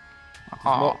 It's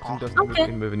locked and doesn't Okay.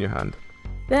 really move in your hand.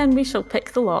 Then we shall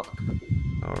pick the lock.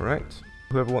 Alright.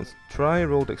 Whoever wants to try,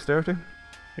 roll dexterity.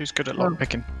 Who's good at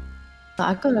lockpicking?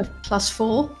 I've got a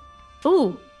 +4.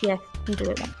 Oh, yes, you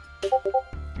do it then.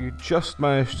 You just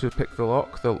manage to pick the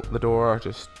lock. The door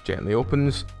just gently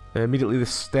opens. Immediately the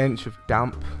stench of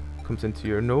damp comes into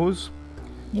your nose.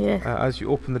 Yeah. As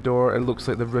you open the door, it looks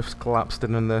like the roof's collapsed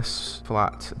in on this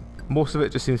flat. Most of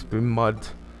it just seems to be mud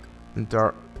and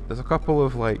dirt. There's a couple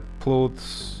of like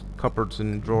clothes, cupboards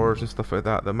and drawers and stuff like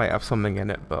that might have something in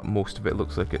it, but most of it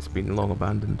looks like it's been long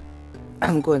abandoned.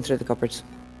 I'm going through the cupboards.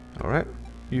 Alright.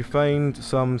 You find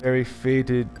some very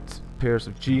faded pairs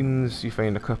of jeans, you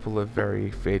find a couple of very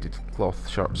faded cloth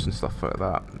shirts and stuff like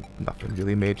that. Nothing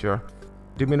really major.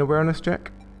 Do me an awareness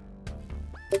check.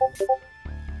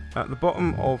 At the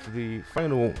bottom of the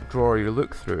final drawer you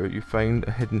look through, you find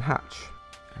a hidden hatch.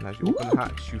 And as you open the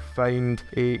hatch, you find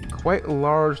a quite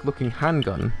large looking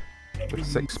handgun with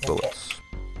 6 bullets.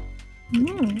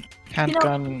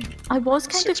 Handgun. I was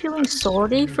kind of feeling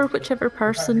sorry for whichever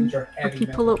person or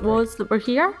people it was that were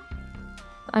here.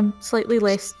 I'm slightly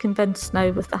less convinced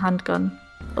now with the handgun.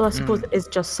 Well, I suppose it is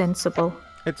just sensible.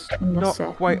 It's In this not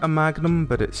setting. quite a magnum,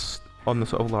 but it's on the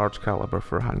sort of large caliber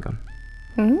for a handgun.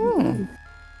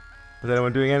 Is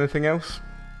anyone doing anything else?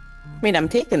 I mean, I'm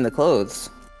taking the clothes.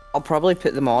 I'll probably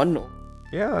put them on.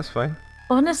 Yeah, that's fine.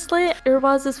 Honestly,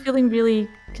 Urwaz is feeling really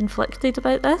conflicted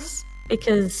about this,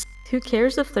 because who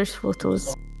cares if there's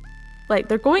photos? Like,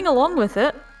 they're going along with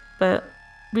it, but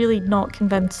really not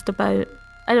convinced about...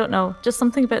 I don't know, just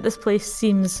something about this place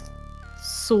seems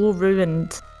so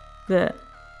ruined that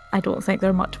I don't think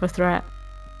they're much of a threat.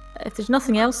 If there's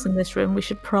nothing else in this room, we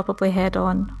should probably head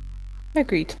on.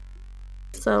 Agreed.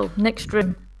 So, next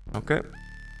room. Okay.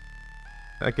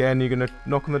 Again, you're gonna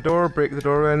knock on the door, break the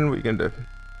door in, what are you gonna do?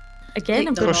 Again,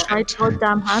 I'm going to try the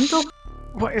goddamn handle.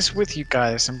 What is with you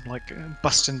guys? I'm like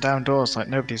busting down doors like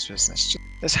nobody's business.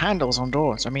 There's handles on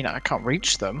doors. I mean, I can't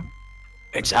reach them.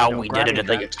 It's how we did it at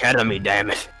the academy, damn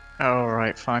it. Oh,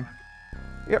 right, fine.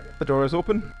 Yep, the door is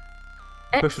open.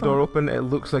 Push the door open, it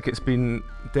looks like it's been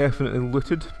definitely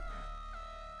looted.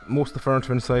 Most of the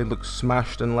furniture inside looks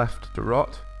smashed and left to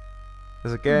rot.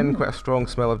 There's again quite a strong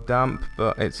smell of damp,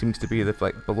 but it seems to be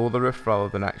like below the roof rather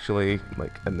than actually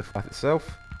like in the flat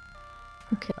itself.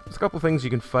 Okay. There's a couple of things you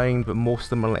can find, but most of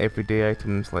them are like everyday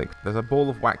items. Like there's a bowl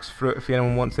of wax fruit if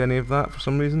anyone wants any of that for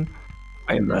some reason.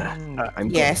 I'm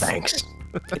Yes. good, thanks.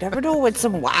 You never know when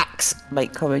some wax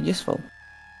might come in useful.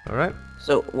 Alright.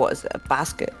 So what is it? A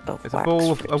basket of It's wax a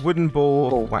bowl, fruit? a wooden bowl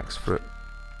Bowl. of wax fruit.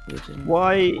 Wooden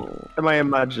Why bowl. am I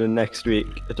imagining next week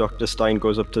Dr. Stein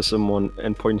goes up to someone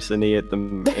and points an ear at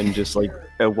them and just like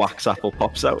a wax apple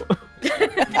pops out?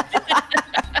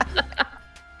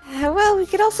 Well, we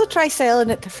could also try selling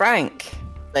it to Frank.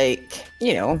 Like,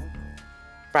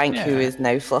 Frank, who is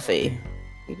now Fluffy.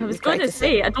 I was going to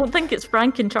say, I don't think it's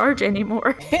Frank in charge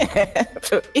anymore.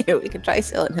 So, we could try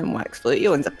selling him wax fruit. He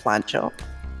owns a plant shop.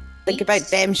 Think about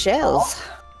them shells.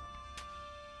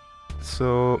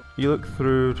 So you look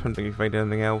through, trying to think if you find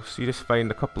anything else. You just find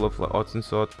a couple of like, odds and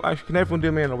sods. Actually, can everyone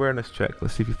do me an awareness check?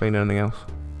 Let's see if you find anything else.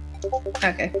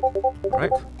 Okay.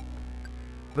 Right.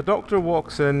 The doctor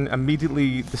walks in,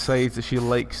 immediately decides that she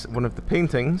likes one of the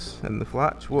paintings in the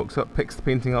flat. She walks up, picks the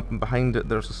painting up, and behind it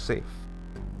there's a safe.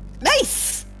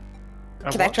 Nice!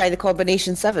 Can I try the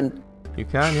combination 7? You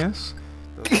can, yes.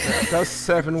 Does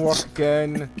 7 work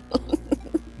again?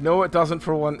 No, it doesn't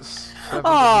for once. 7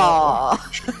 does not work.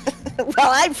 Aww.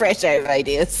 Well, I'm fresh out of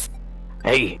ideas.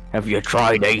 Hey, have you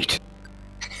tried 8?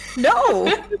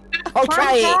 No! I'll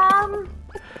try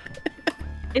it.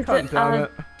 Is God it damn a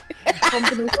it.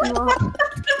 combination lock?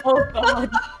 Oh god.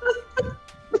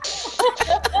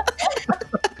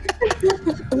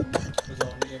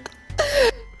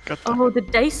 Oh, the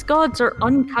dice gods are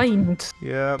unkind.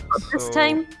 Yeah. This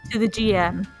time to the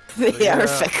GM. They are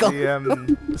fickle.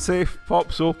 The safe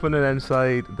pops open, and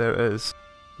inside there is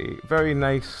a very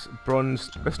nice bronze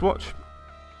wristwatch.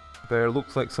 There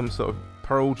looks like some sort of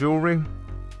pearl jewellery.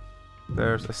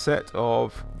 There's a set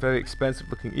of very expensive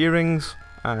looking earrings,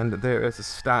 and there is a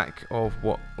stack of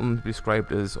what can be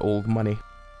described as old money.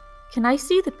 Can I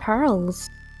see the pearls?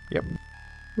 Yep.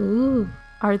 Ooh.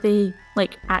 Are they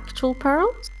like actual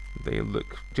pearls? They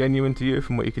look genuine to you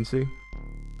from what you can see.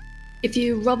 If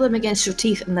you rub them against your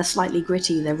teeth and they're slightly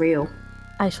gritty, they're real.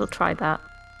 I shall try that.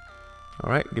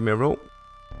 Alright, give me a roll.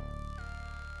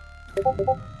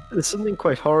 There's something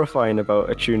quite horrifying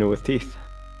about a tuna with teeth.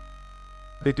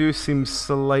 They do seem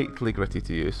slightly gritty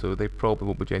to you, so they probably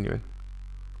won't be genuine.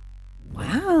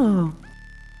 Wow.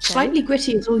 Slightly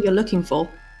gritty is all you're looking for.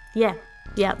 Yeah,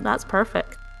 that's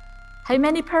perfect. How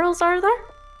many pearls are there?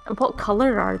 And what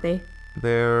colour are they?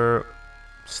 They're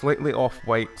slightly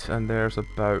off-white, and there's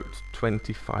about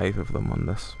 25 of them on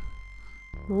this.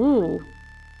 Ooh.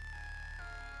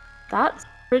 That's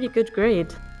pretty good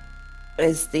grade.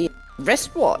 Is the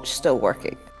wristwatch still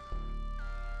working?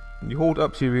 You hold it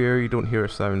up to your ear, you don't hear a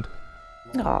sound.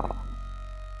 Aw.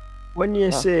 When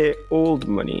you say old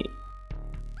money,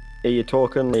 are you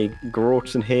talking like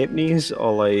groats and halfpennies,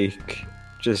 or like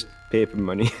just paper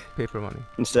money Paper money.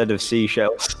 instead of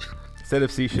seashells? Instead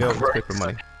of seashells, it's paper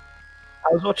money.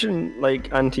 I was watching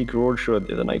like Antique Roadshow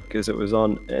the other night because it was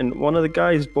on, and one of the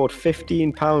guys bought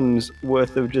 £15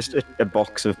 worth of just a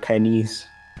box of pennies.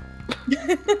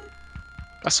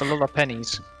 That's a lot of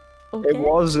pennies. Okay. It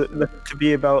was to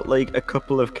be about like a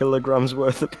couple of kilograms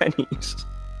worth of pennies.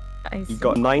 I He see.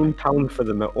 got £9 for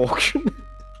them at auction.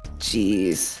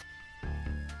 Jeez.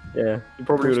 Yeah, he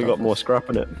probably would have got more scrap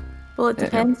in it. Well, it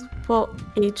depends what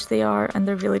age they are, and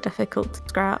they're really difficult to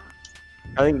scrap.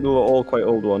 I think they were all quite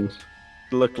old ones.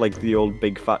 They looked like the old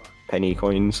big fat penny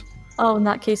coins. Oh, in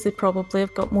that case, they probably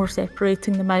have got more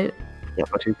separating them out. Yeah,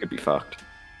 but who could be fucked?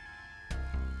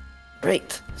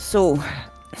 Right, so,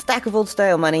 stack of old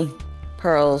style money,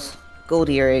 pearls, gold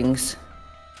earrings,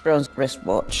 bronze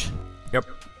wristwatch, Yep.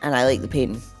 and I like the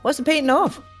painting. What's the painting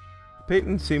of?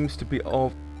 Painting seems to be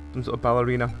of some sort of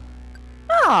ballerina.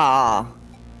 Ah,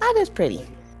 that is pretty.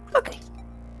 Okay.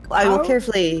 I will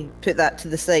carefully put that to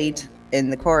the side in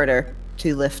the corridor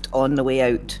to lift on the way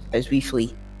out as we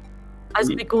flee. As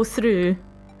we go through,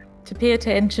 to pay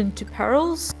attention to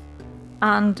pearls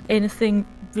and anything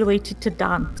related to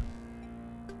dance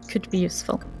could be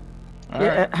useful.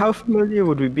 Yeah, how familiar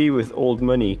would we be with old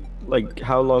money? Like,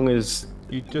 how long has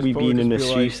You just we probably been in a just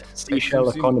realised seashell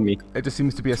it seems- economy? It just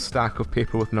seems to be a stack of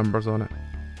paper with numbers on it.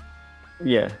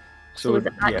 Yeah. So is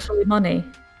it actually money?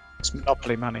 It's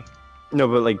monopoly money. No,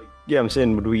 but like, yeah, I'm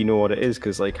saying, would we know what it is?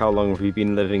 Because like, how long have we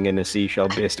been living in a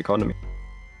seashell-based economy?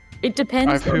 It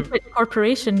depends I've on heard- which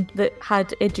corporation that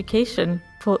had education,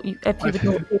 if you would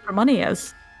know what paper money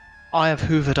is. I have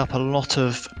hoovered up a lot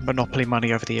of monopoly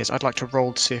money over the years. I'd like to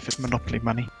roll to see if it's monopoly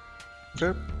money.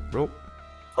 Okay, roll.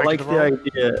 I like Regular the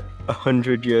roll. idea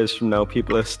 100 years from now,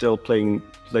 people are still playing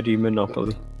bloody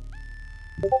Monopoly.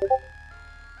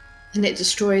 And it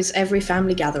destroys every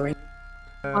family gathering.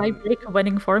 I break a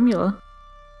winning formula.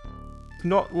 It's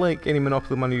not like any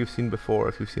Monopoly money you've seen before,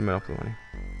 if you've seen Monopoly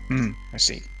money. I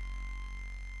see.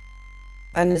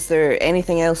 And is there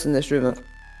anything else in this room of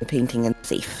the painting and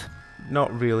safe?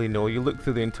 Not really, no. You look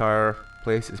through the entire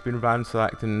place, it's been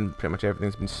ransacked and pretty much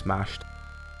everything's been smashed.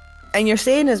 And you're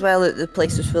saying as well that the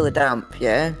place was full of damp,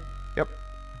 yeah? Yep.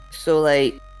 So,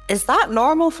 like, is that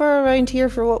normal for around here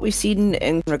for what we've seen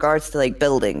in regards to, like,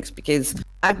 buildings? Because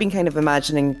I've been kind of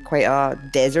imagining quite a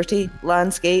deserty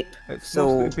landscape. It's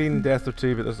mostly been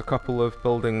deserty, but there's a couple of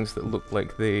buildings that look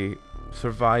like they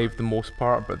survived the most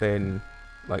part, but then,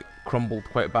 like, crumbled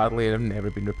quite badly and have never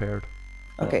been repaired.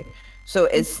 Okay. So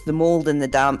is the mold and the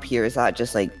damp here, is that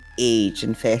just, like, age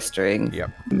and festering? Yep.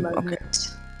 Okay.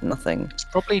 Nothing. It's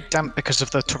probably damp because of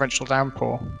the torrential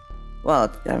downpour.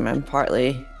 Well, I'm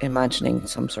partly imagining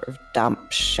some sort of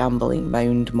damp, shambling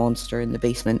mound monster in the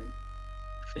basement.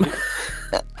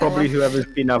 Probably whoever's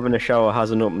been having a shower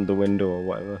hasn't opened the window or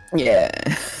whatever. Yeah.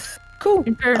 Cool.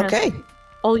 In fairness, Okay.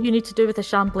 all you need to do with a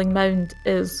shambling mound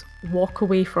is walk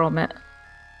away from it.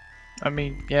 I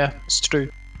mean, yeah, it's true.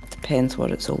 Depends what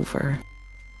it's over.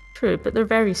 True, but they're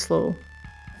very slow.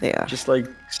 They are. Just like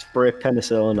spray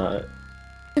penicillin at it.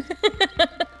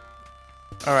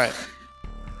 Alright.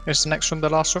 Here's the next room, the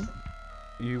last room.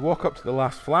 You walk up to the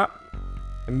last flat.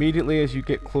 Immediately as you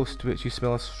get close to it, you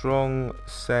smell a strong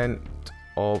scent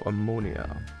of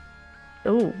ammonia.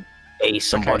 Oh, Hey,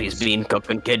 somebody's been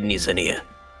cooking kidneys in here.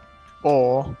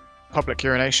 Or public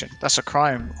urination. That's a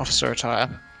crime, Officer Attire.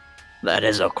 That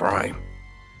is a crime.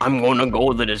 I'm gonna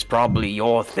go that is probably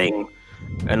your thing,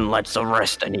 and let's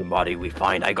arrest anybody we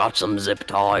find. I got some zip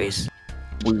ties.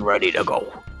 We ready to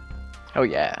go. Oh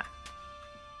yeah.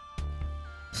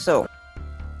 So,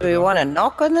 do we want to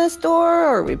knock on this door,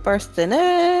 or are we bursting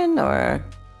in, or...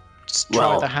 Just try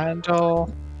Well- the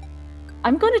handle.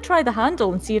 I'm going to try the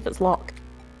handle and see if it's locked.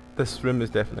 This room is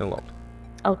definitely locked.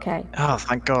 Okay. Oh,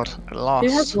 thank God. At Who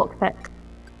has last. lockpick?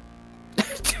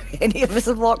 Any of us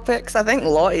have lockpicks? I think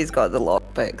Lottie's got the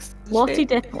lockpicks. Lottie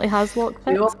definitely has Do you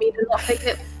lockpick. want me to not pick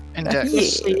it?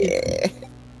 Index. Yeah.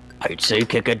 I'd say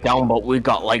kick it down, but we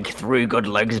got like 3 good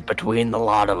legs between the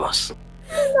lot of us.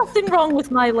 Nothing wrong with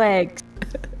my legs.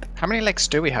 How many legs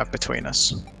do we have between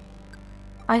us?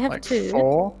 I have Like 2.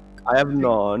 4? I have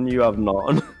none, you have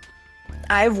none.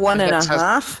 I have one and a Index has-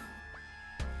 half.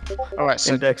 Alright,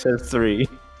 so Index has 3.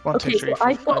 1, 2, Okay, 3, so 4,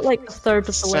 I've got 5, like a third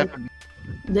of the leg. 7.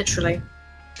 Literally.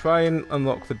 Try and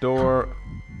unlock the door.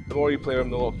 The more you play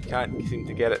around the lock, you can't seem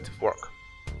to get it to work.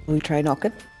 We try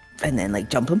knocking, and then, like,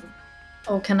 jump him.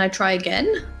 Or can I try again?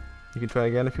 You can try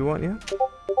again if you want, yeah?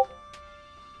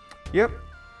 Yep.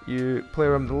 You play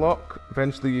around the lock.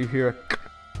 Eventually you hear a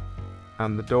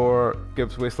and the door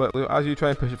gives way slightly. As you try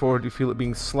and push it forward, you feel it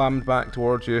being slammed back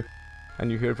towards you,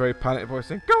 and you hear a very panicked voice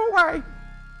saying, "Go away!"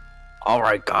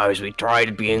 Alright guys, we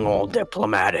tried being all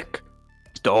diplomatic.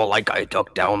 Still like I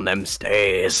took down them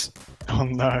stairs. Oh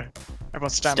no. Everyone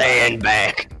stand back. Stand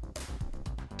back.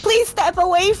 Please step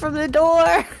away from the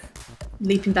door!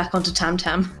 Leaping back onto Tam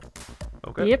Tam.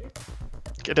 Okay. Yep.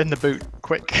 Get in the boot,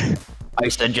 quick. I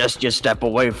suggest you step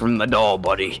away from the door,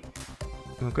 buddy.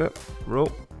 Okay.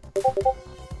 Roll.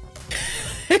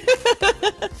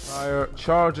 Fire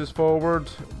charges forward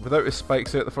without his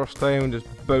spikes out the first time and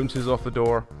just bounces off the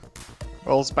door.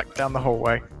 Rolls back down the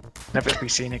hallway. Never to be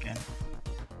seen again.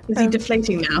 Is he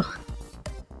deflating now?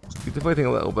 He's deflating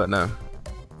a little bit now.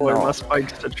 Or my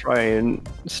spikes to try and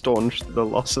staunch the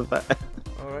loss of that.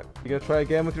 Alright. You gonna try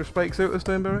again with your spikes out this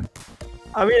time, Barry?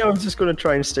 I mean, I was just gonna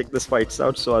try and stick the spikes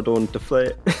out so I don't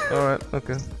deflate. Alright,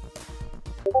 okay.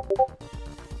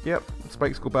 Yep,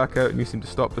 spikes go back out and you seem to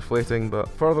stop deflating, but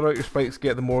further out your spikes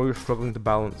get, the more you're struggling to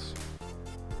balance.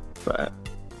 But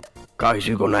Guys,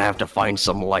 you're gonna have to find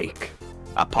some, like,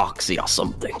 epoxy or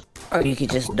something. Or you could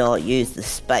just not use the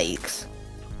spikes.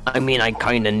 I mean, I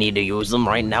kinda need to use them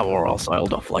right now or else I'll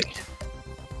deflate.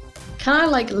 Can I,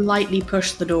 like, lightly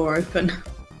push the door open?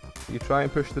 You try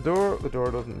and push the door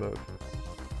doesn't move.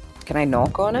 Can I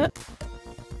knock on it?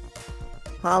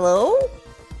 Hello?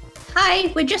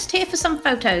 Hi, we're just here for some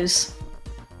photos.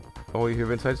 All you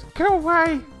hear inside is, "Go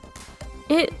away!"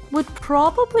 It would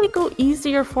probably go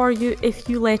easier for you if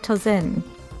you let us in.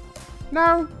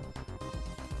 No!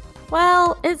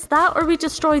 Well, it's that or we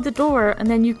destroy the door and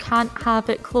then you can't have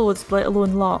it closed, let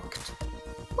alone locked.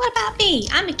 What about me?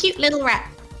 I'm a cute little rat.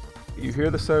 You hear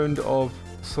the sound of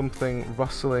something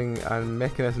rustling and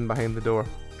mechanism behind the door.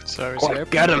 So is Quick,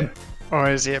 he get him! Or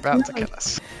is he about to kill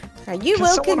us? Are you Can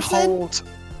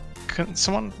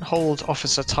someone Wilkinson? hold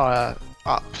Officer Tyre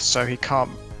up so he can't,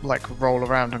 like, roll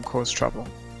around and cause trouble?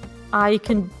 I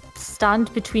can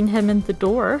stand between him and the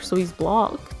door, so he's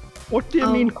blocked. what do you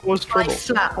mean cause I trouble?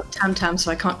 flap Tam Tam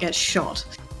so I can't get shot.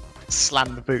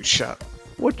 Slam the boot shut.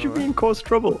 What do you mean cause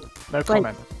trouble? No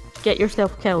comment. Get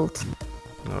yourself killed.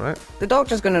 Alright. The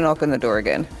doctor's gonna knock on the door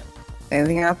again.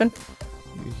 Anything happen?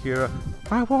 You hear a,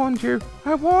 I warned you!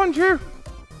 I warned you!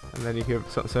 And then you hear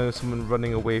the sound of someone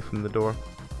running away from the door.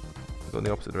 Go in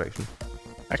the opposite direction.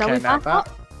 Shall we Okay, now back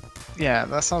up? yeah,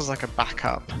 that sounds like a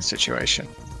backup situation.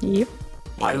 Yep.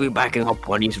 Why are we backing up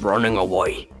when he's running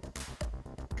away?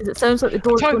 Because it sounds like the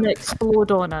door's Don't- going to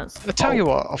explode on us. I tell you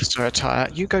what, Officer Attire,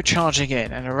 you go charging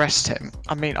in and arrest him.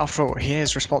 I mean, after all, he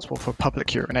is responsible for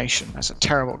public urination. That's a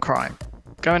terrible crime.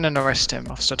 Go in and arrest him,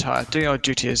 Officer Attire. Do your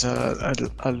duty as a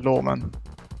lawman.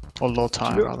 Or law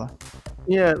tire, rather.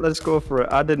 Yeah, let's go for it.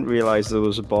 I didn't realise there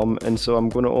was a bomb, and so I'm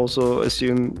going to also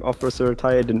assume Officer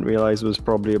Attire didn't realise it was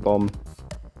probably a bomb.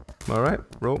 Alright,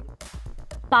 roll.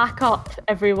 Back up,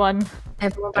 everyone.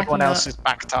 Everyone back Everyone else is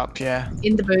backed up, yeah.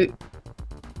 in the boot.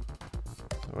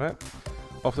 Alright.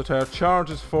 Officer Tire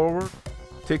charges forward,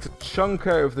 takes a chunk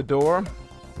out of the door,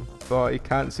 but he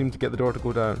can't seem to get the door to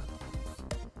go down.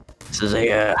 This is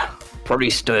a pretty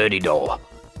sturdy door.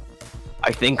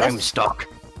 I think I'm stuck.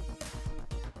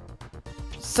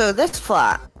 So this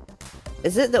flat,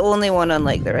 is it the only one on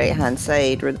like the right hand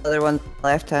side or the other one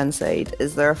left hand side?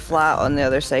 Is there a flat on the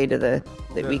other side of the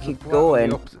that we There's a could flat go on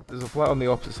the in? There's a flat on the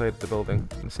opposite side of the building,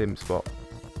 in the same spot.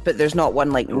 But there's not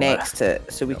one like next to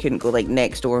it, so we couldn't go like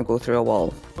next door and go through a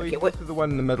wall. Well, Okay, you went to the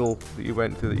one in the middle that you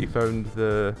went to that you found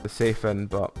the safe in,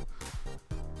 but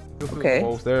go through Okay. the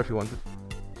walls there if you wanted.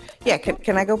 Yeah,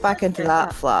 can I go back into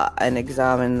that flat and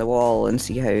examine the wall and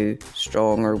see how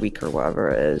strong or weak or whatever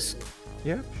it is?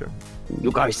 Yeah, sure.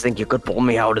 You guys think you could pull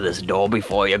me out of this door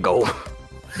before you go?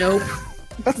 Nope.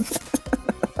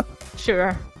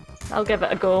 Sure. I'll give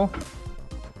it a go.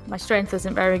 My strength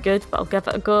isn't very good, but I'll give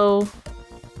it a go.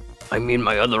 I mean,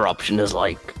 my other option is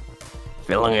like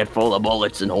filling it full of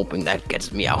bullets and hoping that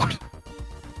gets me out.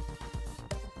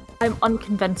 I'm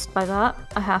unconvinced by that,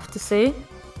 I have to say.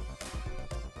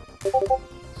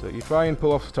 So you try and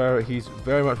pull off the tire, he's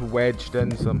very much wedged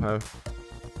in somehow.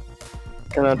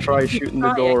 Can I try shooting the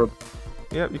Try door?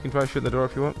 Yep, you can try shooting the door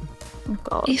if you want. Oh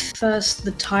god. If first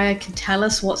the tire can tell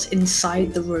us what's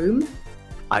inside the room.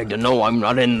 I don't know, I'm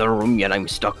not in the room yet, I'm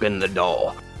stuck in the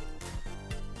door.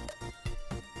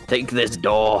 Take this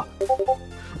door.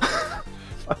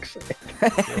 Fuck's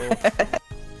sake.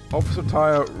 Officer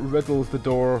Tire riddles the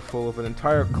door full of an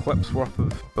entire clip's worth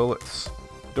of bullets.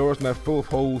 The door is now full of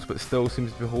holes, but still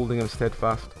seems to be holding him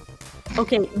steadfast.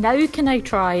 Okay, now can I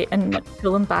try and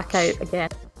pull him back out again?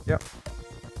 Yep.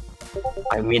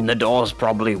 I mean, the door's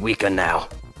probably weaker now.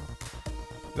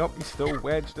 Nope, he's still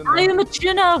wedged in I there. am a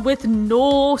tuna with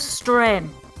no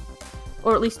strength.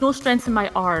 Or at least no strength in my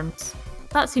arms.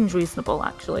 That seems reasonable,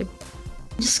 actually.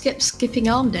 Just skipping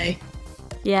arm day.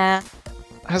 Yeah.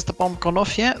 Has the bomb gone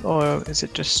off yet, or is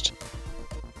it just...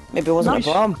 Maybe it wasn't Nice.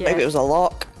 a bomb. Yeah. Maybe it was a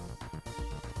lock.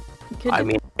 Could I it-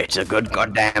 mean, it's a good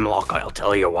goddamn lock, I'll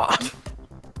tell you what.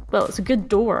 Well, it's a good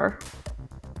door.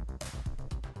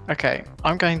 Okay,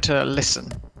 I'm going to listen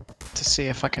to see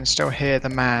if I can still hear the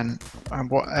man and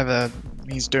whatever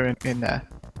he's doing in there.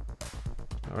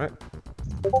 Alright.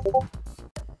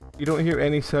 You don't hear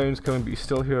any sounds coming, but you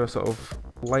still hear a sort of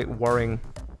light whirring.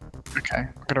 Okay,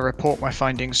 I'm going to report my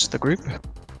findings to the group.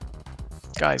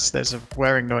 Guys, there's a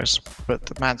whirring noise, but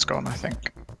the man's gone, I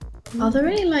think. Are there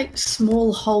any like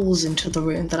small holes into the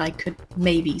room that I could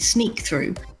maybe sneak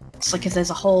through? It's like if there's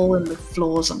a hole in the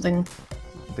floor or something.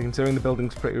 Considering the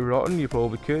building's pretty rotten, you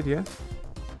probably could, yeah?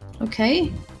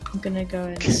 Okay. I'm gonna go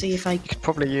and see if I You could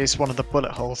probably use one of the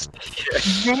bullet holes.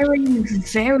 very,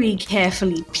 very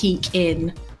carefully peek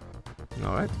in.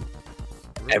 Alright.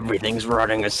 Everything's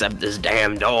running except this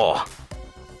damn door.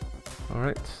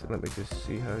 Alright, let me just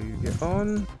see how you get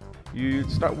on. You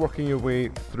start working your way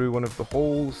through one of the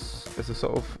holes. It's a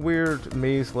sort of weird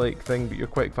maze-like thing, but you're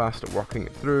quite fast at working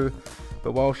it through.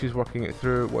 But while she's working it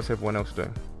through, what's everyone else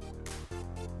doing?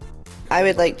 I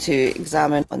would like to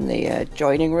examine on the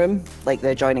joining room, like the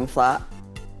adjoining flat.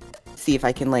 See if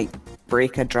I can like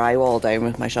break a drywall down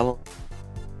with my shovel.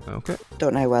 Okay.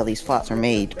 Don't know how well these flats are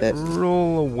made, but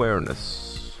Roll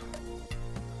awareness.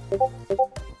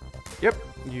 Yep,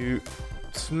 you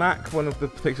smack one of the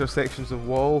particular sections of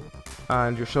wall,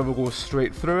 and your shovel goes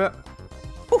straight through it.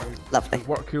 lovely.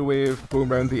 Work your way of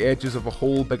going around the edges of a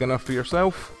hole big enough for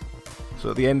yourself. So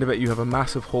at the end of it, you have a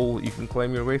massive hole that you can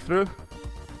climb your way through.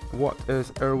 What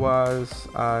is Irwaz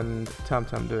and Tam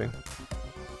doing?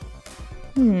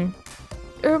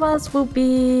 Urwaz will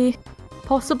be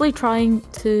possibly trying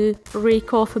to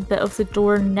break off a bit of the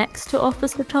door next to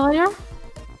Officer Tire,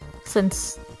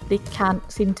 since they can't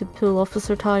seem to pull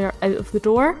Officer Tire out of the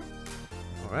door.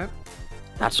 Alright.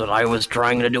 That's what I was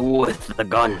trying to do with the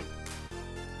gun.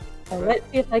 Let's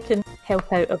see if I can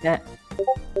help out a bit.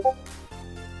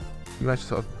 You managed to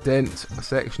sort of dent a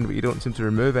section, but you don't seem to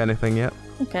remove anything yet.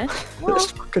 Okay.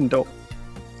 This fucking door.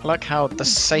 I like how the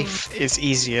safe is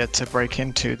easier to break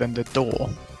into than the door.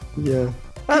 Yeah.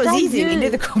 That was Could I easy. We do- knew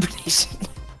the combination.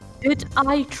 Could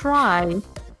I try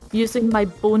using my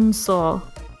bone saw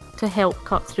to help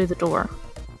cut through the door?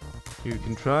 You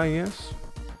can try, yes.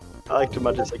 I like to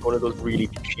imagine it's like one of those really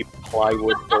cheap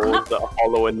plywood doors that are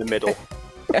hollow in the middle.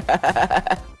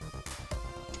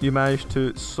 You managed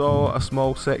to saw a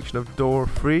small section of door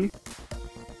free.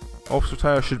 Officer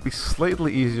Tyre should be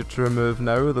slightly easier to remove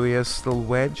now, though he is still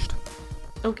wedged.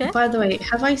 Okay. By the way,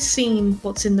 have I seen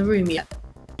what's in the room yet?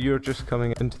 You're just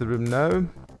coming into the room now.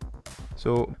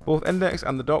 So both Index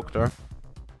and the Doctor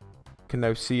can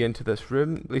now see into this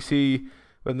room. They see,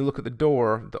 when they look at the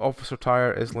door, the Officer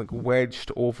Tyre is like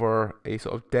wedged over a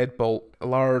sort of deadbolt, a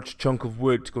large chunk of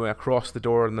wood going across the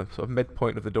door in the sort of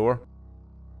midpoint of the door.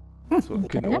 So it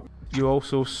can you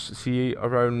also see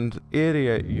around the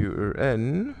area you're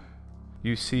in,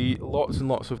 you see lots and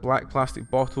lots of black plastic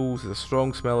bottles, there's a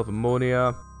strong smell of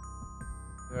ammonia.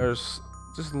 There's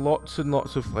just lots and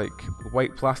lots of like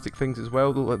white plastic things as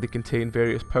well, that look like they contain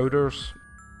various powders.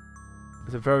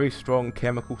 There's a very strong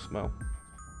chemical smell.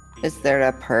 Is there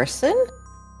a person?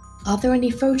 Are there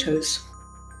any photos?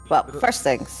 Well, first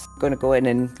things, I'm going to go in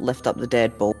and lift up the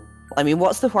deadbolt. I mean,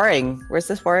 what's the whirring? Where's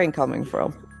this whirring coming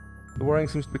from? The whirring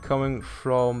seems to be coming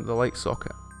from the light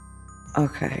socket.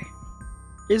 Okay.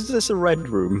 Is this a red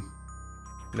room?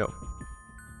 No.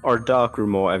 Or dark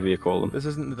room, or whatever you call them? This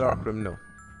isn't the dark room, no.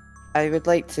 I would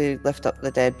like to lift up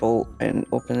the deadbolt and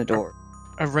open the door.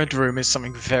 A red room is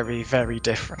something very, very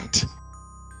different.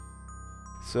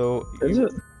 So Is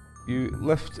it? you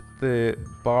lift the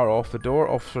bar off the door,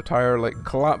 Officer Tyre like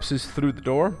collapses through the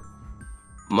door.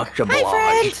 Much Hi,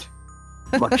 obliged.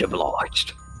 friend! Much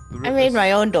obliged. The I room made is-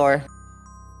 my own door.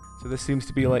 So this seems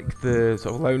to be like the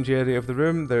sort of lounge area of the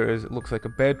room. It looks like a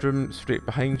bedroom straight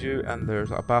behind you, and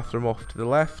there's a bathroom off to the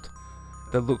left.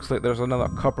 There looks like there's another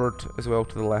cupboard as well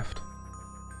to the left.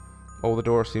 All the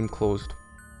doors seem closed.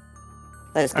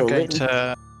 Let's go I'm going looting.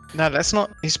 to... No, let's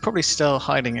not... He's probably still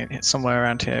hiding it somewhere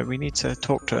around here. We need to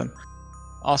talk to him.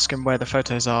 Ask him where the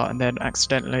photos are, and then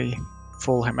accidentally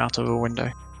fall him out of a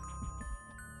window.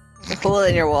 A hole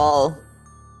in your wall.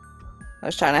 I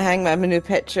was trying to hang my new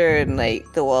picture and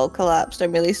like the wall collapsed.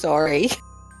 I'm really sorry.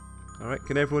 Alright,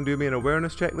 can everyone do me an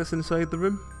awareness check that's inside the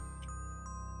room?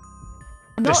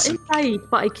 I'm not Listen. inside,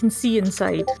 but I can see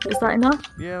inside. Is that enough?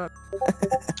 Yeah.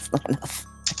 That's not enough.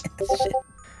 Shit.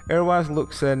 Erwaz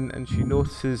looks in and she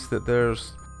notices that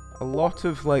there's a lot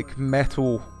of like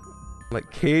metal,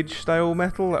 like cage style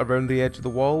metal around the edge of the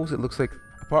walls. It looks like,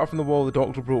 apart from the wall the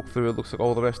Doctor broke through, it looks like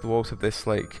all the rest of the walls have this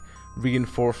like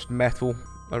reinforced metal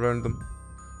around them.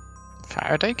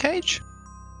 Faraday cage?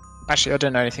 Actually, I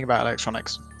don't know anything about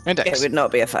electronics. It Index. would not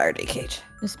be a Faraday cage.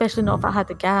 Especially not if I had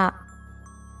a gap.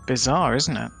 Bizarre,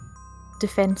 isn't it?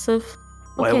 Defensive.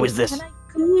 Where was this? Can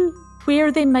I see where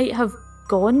they might have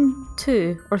gone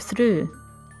to or through?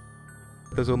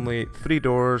 There's only 3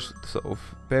 doors, the sort of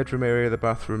bedroom area, the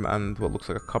bathroom, and what looks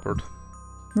like a cupboard.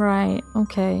 Right,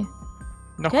 okay.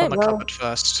 Knock Okay, on the well- cupboard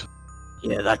first.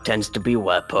 Yeah, that tends to be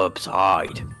where pubs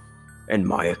hide, in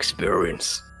my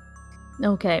experience.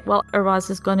 Okay, well,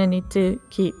 Erwaz is going to need to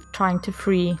keep trying to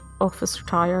free Officer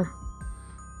Tyre.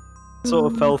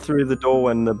 Sort of fell through the door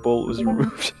when the bolt was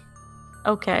removed.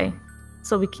 Okay,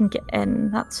 so we can get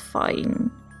in, that's fine.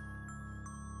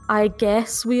 I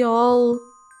guess we all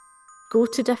go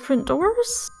to different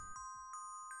doors?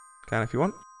 Can if you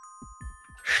want.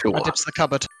 Sure. I dips the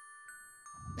cupboard.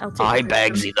 I'll take I the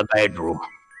bagsy the bedroom.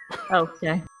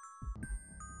 Okay.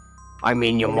 I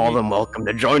mean, you're more than welcome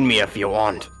to join me if you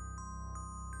want.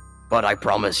 But I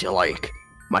promise you, like,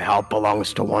 my help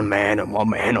belongs to one man and one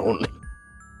man only.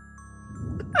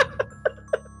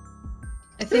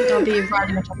 I think I'll be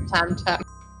riding it on Tam Tam.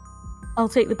 I'll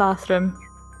take the bathroom.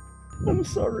 I'm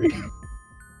sorry.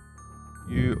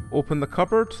 You open the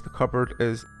cupboard. The cupboard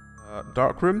is a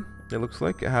dark room, it looks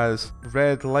like. It has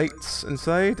red lights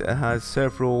inside. It has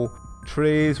several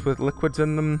trays with liquids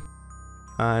in them.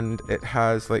 And it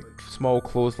has like small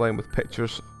clothesline with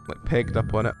pictures like pegged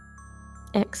up on it.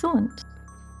 Excellent.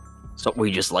 So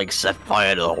we just, like, set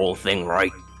fire to the whole thing,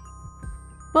 right?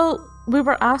 Well, we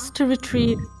were asked to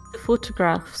retrieve the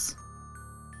photographs.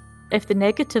 If the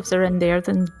negatives are in there,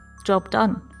 then job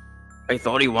done. I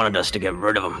thought he wanted us to get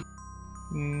rid of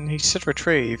him. He said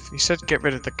retrieve. He said get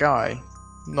rid of the guy,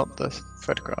 not the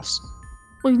photographs.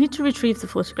 Well, you need to retrieve the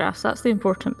photographs, that's the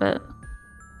important bit.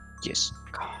 Yes.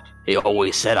 God, he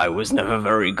always said I was never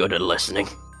very good at listening.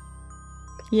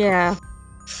 Yeah.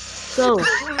 So,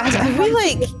 I feel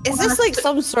like, is this like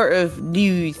some sort of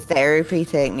new therapy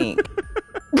technique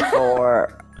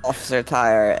for Officer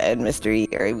Tyre and Mr. E?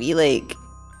 Are we like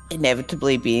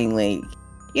inevitably being like,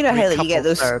 you know how like you get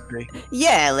those therapy.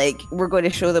 Yeah, like we're going to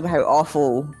show them how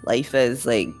awful life is,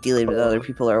 like dealing with other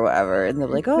people or whatever, and they're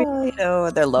like, oh, you know,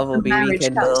 their love will be Marriage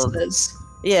rekindled. counselors.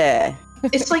 Yeah,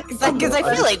 It's like because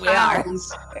I feel like we are.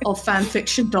 Of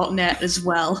fanfiction.net as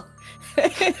well.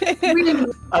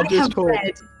 Really, I just have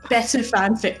read better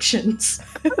fanfictions.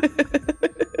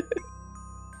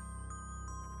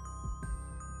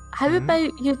 how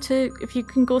about you two, if you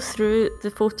can go through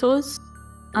the photos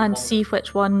and see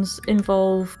which ones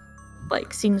involve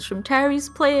like scenes from Terry's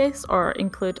place or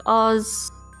include us,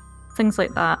 things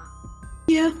like that.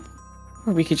 Yeah.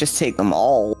 Or we could just take them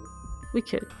all. We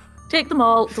could take them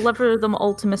all, deliver them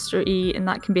all to Mr. E, and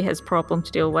that can be his problem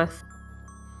to deal with.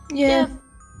 Yeah.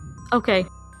 Okay.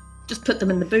 Just put them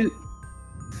in the boot.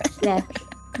 Yeah,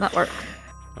 that worked.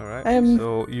 Alright,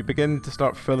 so you begin to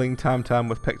start filling Tam Tam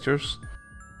with pictures.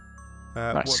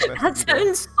 Nice. That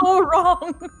sounds so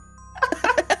wrong.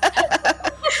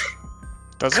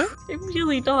 Does it? It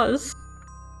really does.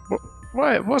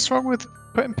 What? What's wrong with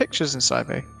putting pictures inside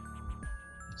me?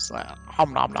 It's like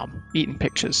nom nom nom, eating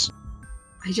pictures.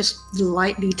 I just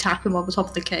lightly tap him on the top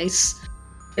of the case.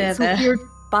 There, It's there. a weird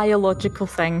biological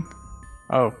thing.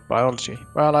 Oh, biology.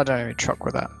 Well, I don't even truck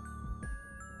with that.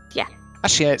 Yeah.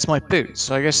 Actually, yeah, it's my boot,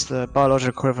 so I guess the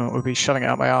biological equivalent would be shoving it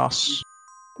out my ass.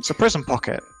 It's a prison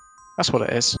pocket. That's what it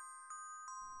is.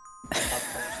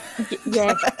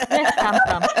 Yes, Tam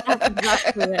Tam. That's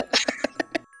exactly it.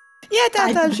 Yeah,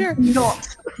 I Tam, do sure. not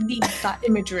need that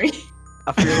imagery.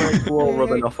 I feel like we're all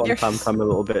rubbing off on You're- Tam Tam a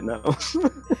little bit now.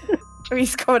 I mean,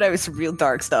 he's coming out with some real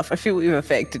dark stuff. I feel we've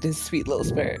affected his sweet little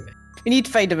spirit. We need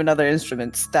to find him another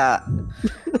instrument, stat.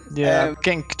 Yeah, I'm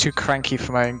getting too cranky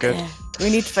for my own good. We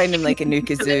need to find him like a new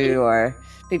kazoo or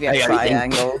maybe a Hey, I think-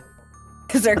 triangle.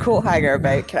 Is there a coat hanger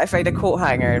about? Can I find a coat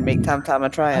hanger and make Tam Tam a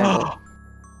triangle?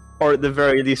 Or at the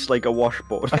very least, like a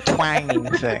washboard. A twanging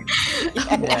thing.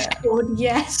 Yeah. God,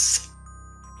 yes.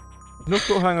 No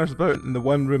coat hangers about in the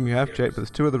one room you have checked, but there's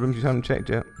two other rooms you haven't checked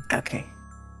yet. Okay.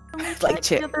 Like Like the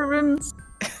chip. other rooms.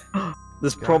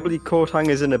 There's probably coat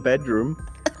hangers in a bedroom.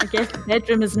 I guess the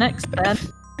bedroom is next then.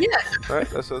 Right,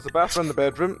 so there's a bathroom in the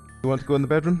bedroom. You want to go in the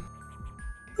bedroom?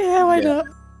 Yeah, why Yeah. not?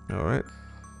 Alright.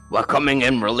 We're coming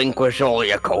in, relinquish all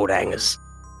your coat hangers.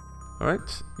 Alright,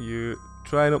 you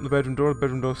try and open the bedroom door. The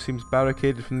bedroom door seems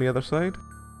barricaded from the other side.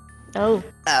 Oh, Oh,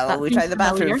 well, That we seems try the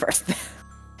bathroom familiar. first.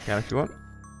 Yeah, if you want.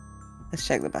 Let's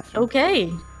check the bathroom.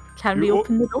 okay. Can we You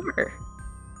open the door?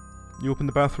 You open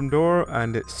the bathroom door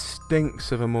and it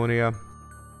stinks of ammonia.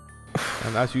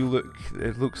 And as you look,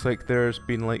 it looks like there's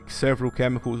been like several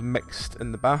chemicals mixed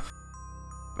in the bath.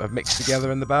 Mixed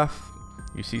together in the bath.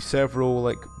 You see several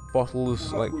like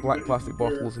bottles, like black plastic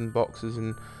bottles and boxes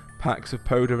and packs of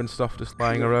powder and stuff just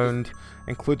lying around,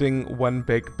 including one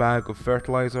big bag of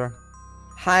fertilizer.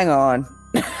 Hang on.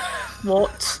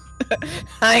 What?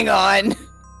 Hang on.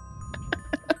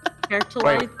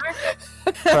 Fertilizer?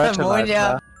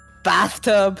 Ammonia.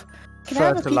 Bathtub. Can I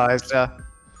have a peek? Fertilizer.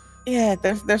 Yeah,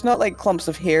 there's not like clumps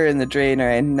of hair in the drain or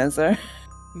anything, is there?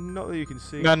 Not that you can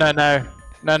see. No. That's.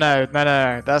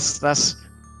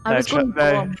 I was going no.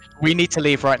 bomb. We need to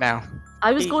leave right now.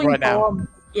 I was going Right now. bomb.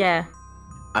 Yeah.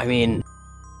 I mean,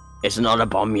 it's not a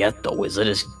bomb yet though, is it?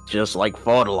 It's just like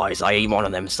fertilizer. I ain't one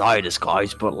of them scientists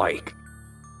guys, but like,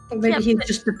 Or maybe Yeah, he's but-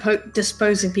 just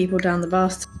disposing people down the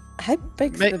bath. How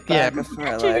big's Ma- the bag yeah, of Actually,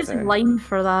 there's a fertilizer? line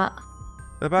for that.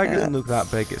 The bag Yeah. doesn't look that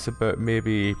big. It's about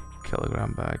maybe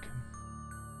kilogram bag.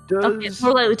 Okay, it's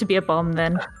more likely to be a bomb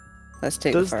then. Let's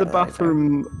take Does the fertilizer.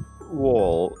 bathroom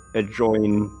wall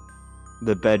adjoin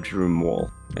the bedroom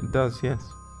wall? It does, yes.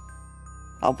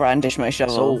 I'll brandish my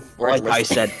shovel. so like I wordlessly.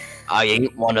 said, I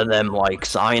ain't one of them like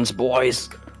science boys,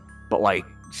 but like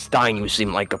Stein, you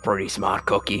seem like a pretty smart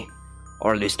cookie,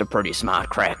 or at least a pretty smart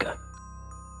cracker.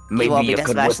 Maybe want me you to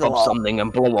could smash whip the up wall? something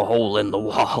and blow a hole in the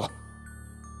wall.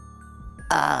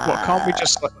 What, can't we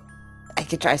just like, I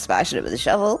could try smashing it with a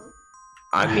shovel.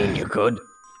 I mean, you could,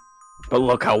 but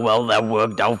look how well that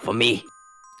worked out for me.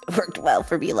 It worked well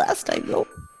for me last time, though.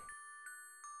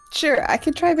 Sure, I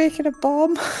could try making a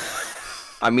bomb.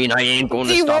 I mean, I ain't going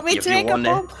Do to you stop want me you to if you make a want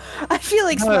bomb? to. I feel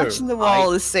like No, smashing the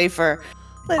wall is safer.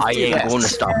 Let's I do ain't that. going to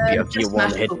stop you if you Just want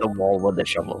to smash hit the the wall with a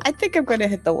shovel. I think I'm going to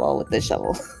hit the wall with the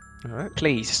shovel. Alright.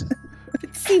 please?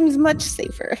 It seems much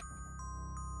safer.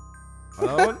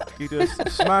 Well, you just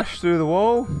smash through the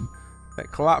wall.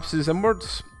 It collapses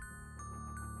inwards.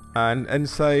 And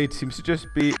inside seems to just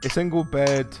be a single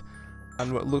bed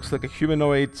and what looks like a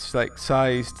humanoid like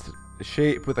sized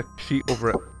shape with a sheet over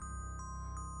it.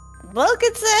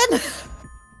 Wilkinson!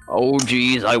 Oh,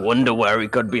 geez, I wonder where he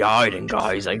could be hiding,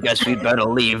 guys. I guess we'd better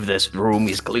leave this room.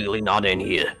 He's clearly not in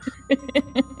here.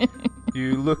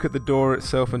 You look at the door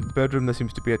itself in the bedroom. There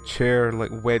seems to be a chair like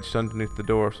wedged underneath the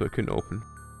door, so it couldn't open.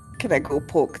 Can I go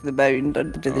poke the mound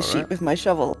under the sheet with my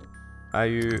shovel? Are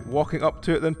you walking up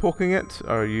to it then poking it?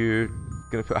 Or are you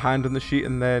going to put a hand on the sheet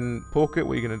and then poke it?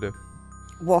 What are you going to do?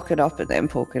 Walking up and then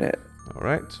poking it.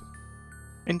 Alright.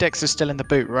 Index is still in the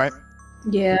boot, right?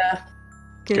 Yeah.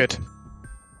 Good.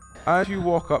 As you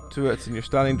walk up to it and you're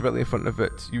standing directly in front of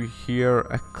it, you hear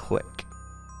a click.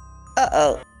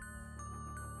 Uh-oh.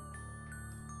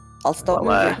 I'll stop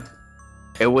moving.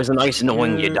 It was nice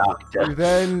knowing you, You Doctor.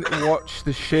 then watch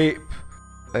the shape.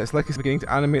 It's like it's beginning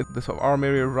to animate. The sort of arm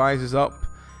area rises up,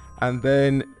 and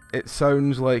then it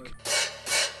sounds like.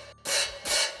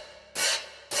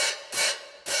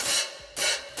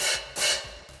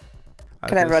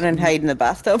 Can I run and hide in the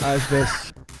bathtub? As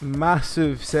this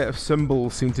massive set of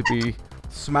cymbals seem to be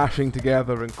smashing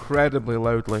together incredibly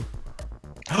loudly.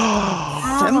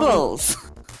 Symbols!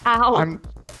 Ow!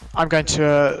 I'm going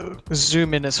to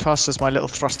zoom in as fast as my little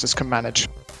thrusters can manage.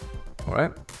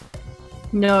 Alright.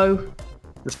 No.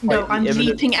 Despite No, the I'm imminent-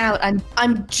 leaping out and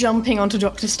I'm jumping onto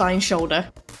Dr. Stein's shoulder.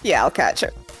 Yeah, I'll catch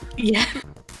her. Yeah.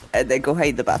 And then go hide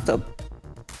in the bathtub.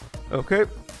 Okay.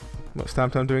 What's Tam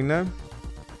doing now?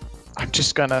 I'm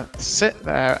just gonna sit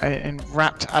there in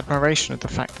rapt admiration of the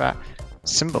fact that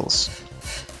symbols.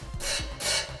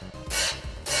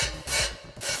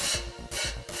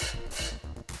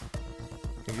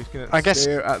 You're just gonna I guess-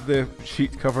 stare at the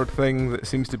sheet-covered thing that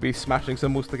seems to be smashing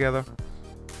symbols together.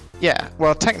 Yeah,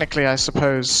 well, technically, I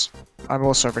suppose I'm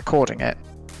also recording it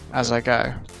as I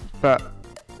go, but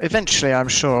eventually, I'm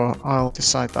sure I'll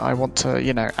decide that I want to,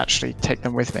 you know, actually take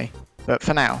them with me. But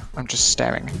for now, I'm just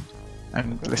staring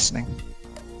and listening.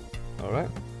 Alright.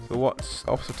 So what's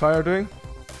Officer Tyre doing?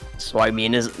 So I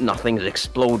mean, nothing's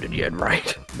exploded yet,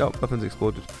 right? Nope, nothing's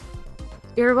exploded.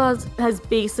 Irwaz has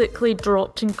basically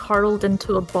dropped and curled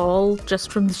into a ball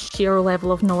just from the sheer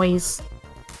level of noise.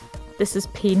 This is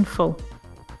painful.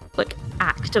 Like,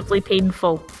 actively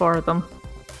painful for them.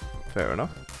 Fair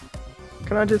enough.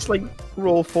 Can I just, like,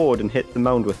 roll forward and hit the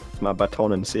mound with my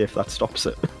baton and see if that stops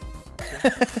it?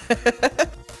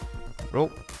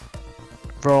 Roll.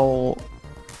 Roll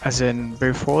as in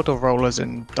move forward or roll as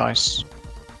in dice?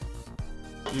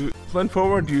 You flint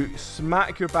forward, you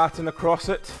smack your baton across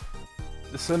it.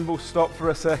 The symbols stop for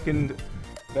a second,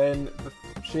 then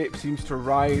the shape seems to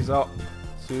rise up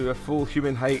to a full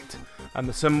human height, and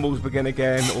the symbols begin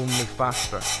again, only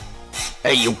faster.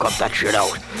 Hey, you cut that shit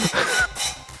out.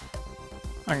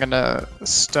 I'm gonna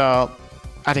start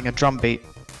adding a drum beat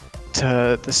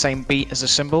to the same beat as the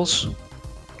cymbals.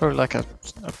 Or like a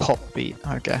pop beat,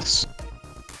 I guess.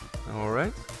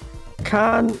 Alright.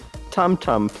 Can Tam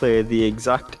Tam play the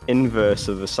exact inverse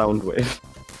of a sound wave?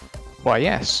 Why,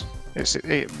 yes.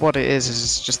 What it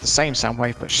is just the same sound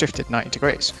wave but shifted 90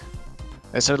 degrees.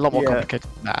 It's a lot more complicated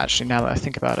than that, actually, now that I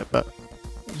think about it, but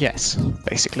yes,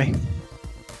 basically.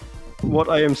 What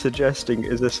I am suggesting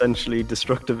is essentially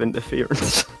destructive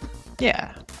interference.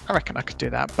 Yeah, I reckon I could do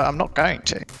that, but I'm not going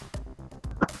to.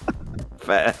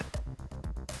 Fair.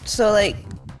 So, like,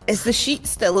 is the sheet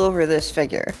still over this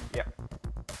figure? Yep.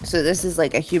 So this is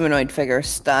like a humanoid figure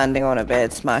standing on a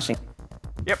bed smashing.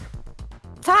 Yep.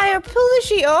 Tyre, pull the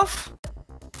sheet off!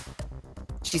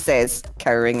 She says,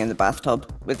 cowering in the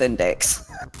bathtub with Index.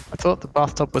 I thought the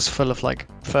bathtub was full of, like,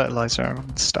 fertilizer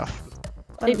and stuff.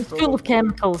 It was full of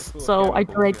chemicals, so I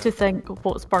dread to think of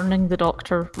what's burning the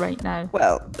doctor right now.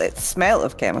 Well, it smelled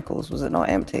of chemicals, was it not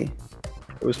empty?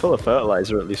 It was full of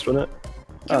fertilizer at least, wasn't it?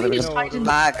 Can we there just was hide in a the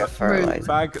bag of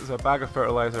fertilizer. There's a bag of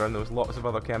fertilizer and there was lots of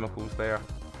other chemicals there.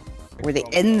 Were they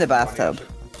in the bathtub?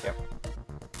 Yep.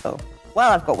 Oh.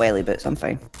 Well, I've got welly boots, I'm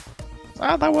fine.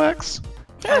 Ah, that works.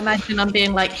 I imagine I'm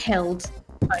being like held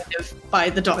kind of by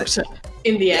the doctor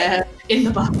in the air in the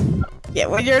bath. Yeah,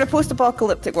 when you're in a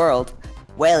post-apocalyptic world,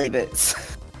 welly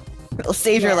boots. It'll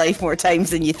save your life more times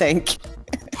than you think.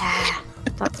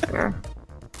 That's fair.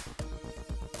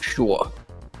 Sure.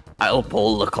 I'll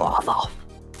pull the cloth off.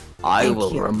 I Thank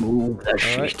will you. remove the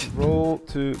Alright, sheet. roll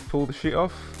to pull the sheet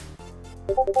off.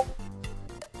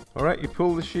 Alright, you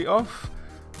pull the sheet off.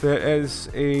 There is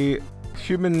a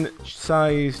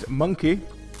human-sized monkey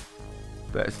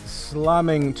that's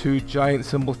slamming two giant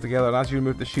symbols together, and as you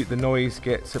remove the sheet, the noise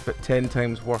gets about 10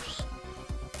 times worse.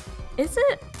 Is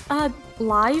it a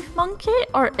live monkey,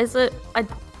 or is it a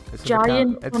It's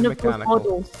giant it's one a of those mechanical.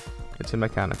 models? It's a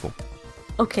mechanical.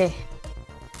 Okay.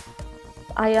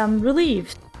 I am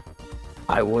relieved.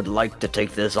 I would like to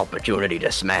take this opportunity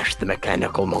to smash the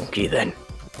mechanical monkey then.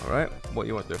 Alright, what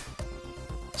you want to do?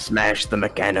 Smash the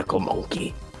mechanical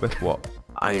monkey. With what?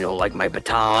 I know, like my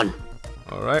baton.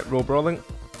 Alright, roll brawling.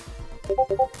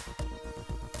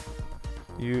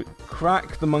 You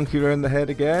crack the monkey around the head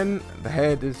again. The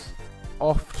head is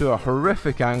off to a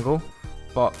horrific angle,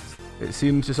 but it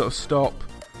seems to sort of stop,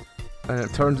 and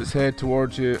it turns its head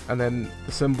towards you, and then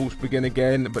the cymbals begin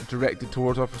again, but directed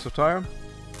towards Officer Tyre.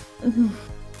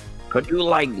 Could you,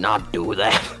 like, not do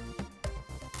that?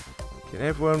 Can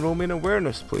everyone roll me an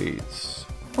awareness, please?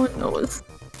 Oh no.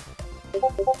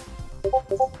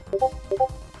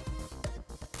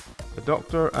 The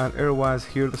Doctor and Irwaz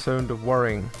hear the sound of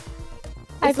whirring.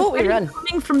 I thought we ran.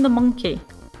 Coming from the monkey.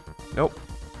 Nope,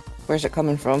 Where's it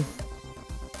coming from?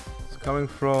 it's coming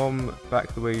from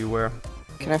back the way you were.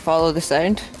 Can I follow the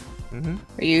sound? Mm-hmm.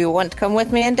 Or you want to come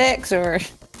with me, Index, or...?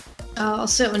 I'll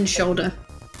sit on his shoulder.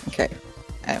 Okay.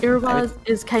 Irwaz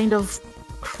is kind of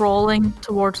crawling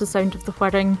towards the sound of the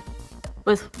whirring,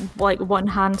 with like one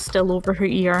hand still over her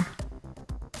ear.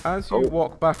 As you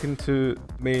walk back into the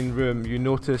main room, you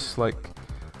notice like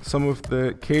some of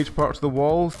the cage parts of the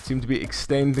walls seem to be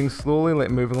extending slowly, like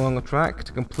moving along the track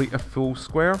to complete a full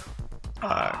square.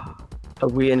 Are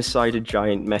we inside a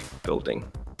giant mech building?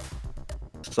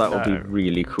 So that would be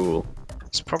really cool.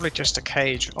 It's probably just a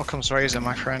cage. Occam's razor,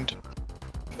 my friend.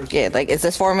 Yeah, like, is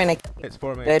this forming a... It's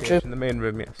forming a Bedroom. cage in the main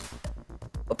room, yes.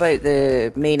 about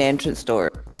the main entrance door?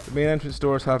 The main entrance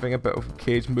door is having a bit of a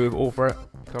cage move over it.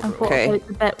 Cover And it what Okay. about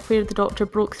the bit where the Doctor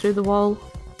broke through the wall?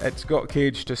 It's got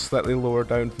cage just slightly lower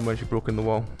down from when she broke in the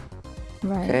wall.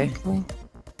 Right. Okay.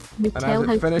 We And tell as how it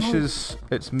small- finishes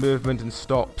its movement and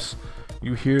stops,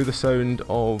 you hear the sound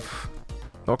of,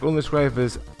 not only described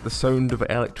as the sound of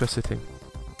electricity.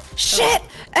 Shit!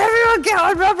 Everyone get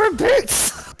on rubber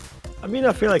boots! I mean,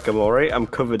 I feel like I'm alright. I'm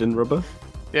covered in rubber.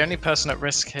 The only person at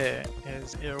risk here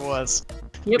is Irwaz.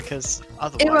 Yep. Because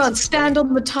otherwise... Everyone, stand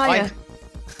on the tyre.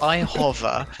 I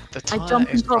hover, the I tire jump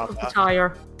on is top of the rubber.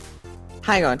 tire.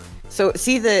 Hang on. So,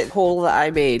 see the hole that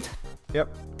I made? Yep,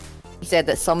 You said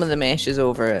that some of the mesh is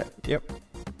over it. yep.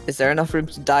 Is there enough room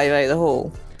to dive out of the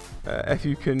hole? If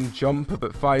you can jump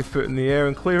about 5 foot in the air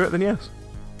and clear it, then yes.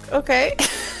 Okay.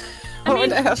 What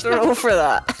would I have to roll for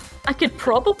that? I could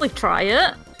probably try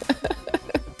it.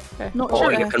 Not sure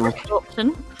Or you if can, that's an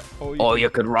option. or you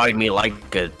could ride me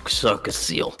like a circus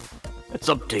seal. It's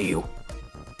up to you.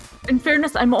 In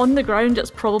fairness, I'm on the ground. It's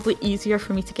probably easier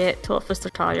for me to get to Officer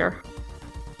Tyre.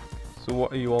 So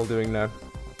what are you all doing now?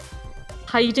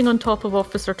 Hiding on top of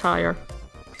Officer Tyre.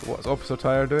 So what's Officer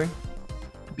Tyre doing?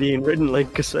 Being ridden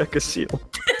like a circus seal.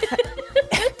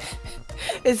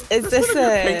 Is this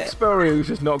Pink a... Sparrow who's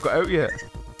just not got out yet.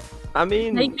 I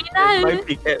mean, Might be now.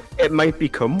 it might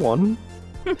become one.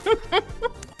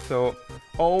 So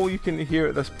all you can hear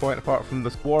at this point, apart from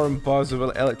this warm buzz of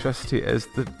electricity, is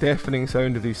the deafening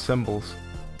sound of these cymbals.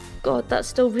 God, that's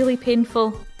still really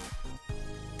painful.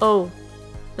 Oh,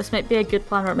 this might be a good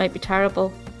plan or it might be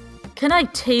terrible. Can I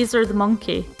taser the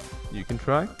monkey? You can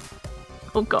try.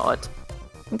 Oh god.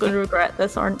 I'm going to regret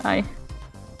this, aren't I?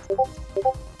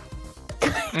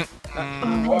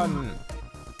 One.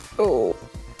 Oh.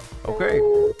 Okay.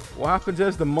 What happens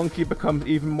is the monkey becomes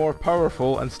even more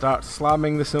powerful and starts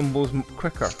slamming the cymbals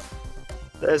quicker.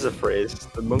 There's a phrase.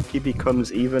 The monkey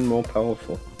becomes even more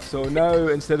powerful. So now,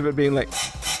 instead of it being like...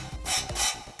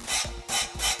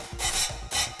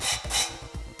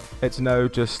 It's now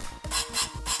just...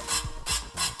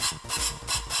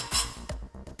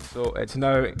 So it's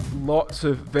now lots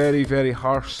of very, very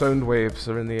harsh sound waves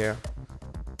are in the air.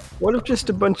 What if just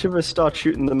a bunch of us start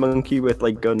shooting the monkey with,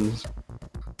 like, guns?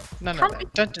 No, no, Can't no. we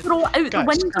Don't, throw it out the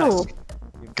window?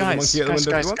 Guys, Throw the monkey out the guys,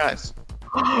 window guys,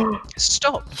 if you want. guys.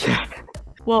 Stop.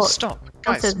 What? Stop. What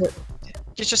Guys, is it?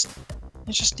 you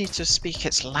just need to speak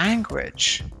its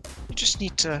language. You just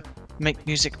need to make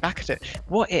music back at it.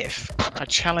 What if I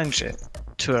challenge it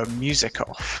to a music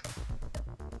off?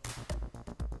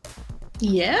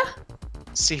 Yeah?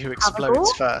 See who go?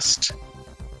 explodes first.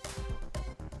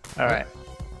 Alright.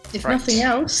 If Right. nothing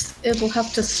else, it'll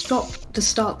have to stop to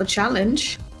start the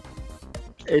challenge.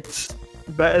 It's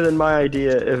better than my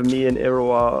idea of me and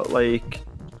Iroha, like,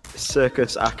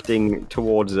 circus acting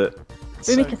towards it.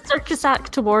 We make a circus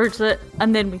act towards it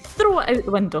and then we throw it out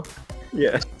the window.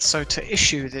 Yeah. So to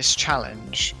issue this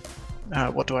challenge,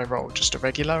 what do I roll? Just a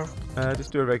regular?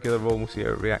 Just do a regular roll and we'll see how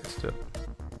it reacts to it.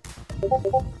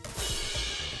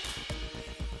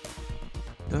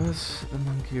 Does the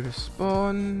monkey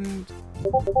respond?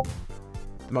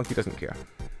 The monkey doesn't care.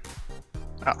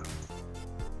 Oh.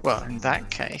 Well, in that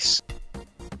case,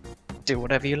 do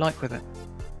whatever you like with it.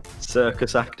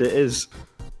 Circus act it is.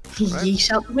 Right.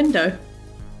 Yeesh out the window.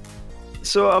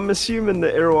 So I'm assuming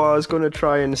that Iroha is going to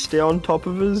try and stay on top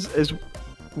of us as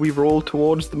we roll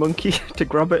towards the monkey to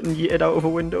grab it and yeet it out of a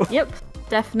window. Yep,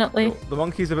 definitely. The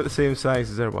monkey's about the same size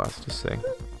as Irwas, just saying.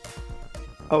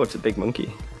 Oh, it's a big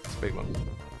monkey. It's a big monkey.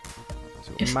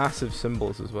 So massive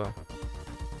symbols as well.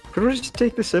 Could we just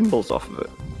take the symbols off of it?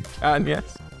 And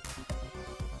yes.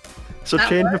 So That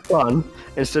change the plan.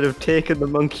 Instead of taking the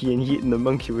monkey and yeeting the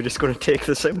monkey, we're just going to take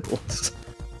the symbols.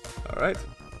 Alright.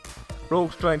 Roll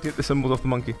to try and take the symbols off the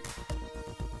monkey.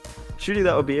 Surely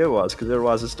that would be Irwas, because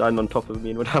Irwas is standing on top of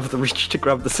me and would have the reach to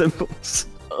grab the symbols.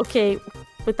 Okay,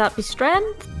 would that be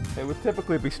strength? It would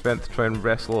typically be strength to try and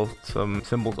wrestle some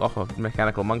symbols off a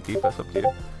mechanical monkey, but it's up to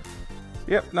you.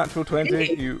 Yep, natural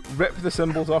 20. You rip the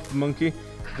symbols off the monkey.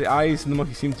 The eyes in the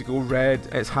monkey seem to go red.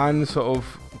 Its hands sort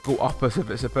of go up as if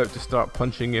it's about to start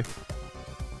punching you.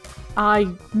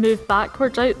 I move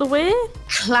backwards out the way.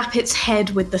 Clap its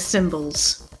head with the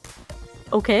symbols.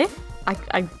 Okay,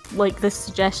 I like this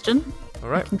suggestion.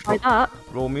 Alright. I can try that.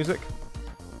 Roll music.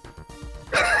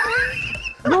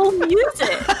 Roll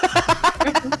music!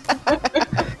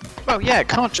 Well, yeah, it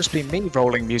can't just be me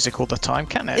rolling music all the time,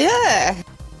 can it? Yeah.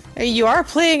 You are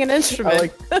playing an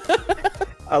instrument.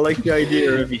 I like the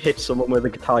idea of if you hit someone with a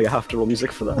guitar, you have to roll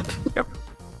music for that. Yep.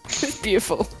 It's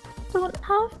beautiful. Don't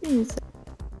have music.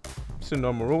 It's a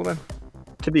normal roll then.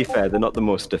 To be fair, they're not the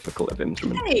most difficult of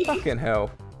instruments. Hey! Fucking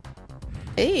hell.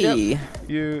 Hey. Yep.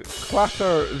 You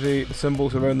clatter the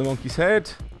symbols around the monkey's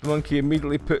head. The monkey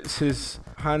immediately puts his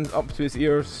hand up to his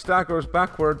ears, staggers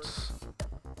backwards,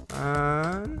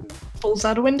 and Falls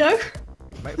out a window.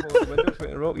 might fall out the window. Wait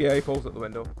and roll. Yeah, he falls out the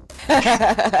window.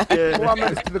 Yeah.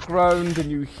 Plummets to the ground, and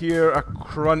you hear a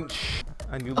crunch.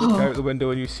 And you look out the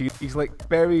window and you see he's like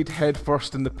buried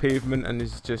headfirst in the pavement and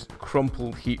is just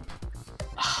crumpled heap.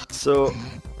 So,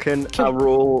 can I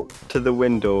roll to the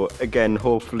window again,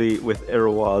 hopefully with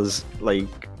Iroha's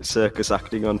like circus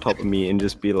acting on top of me, and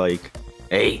just be like,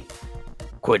 Hey,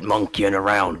 quit monkeying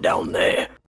around down there.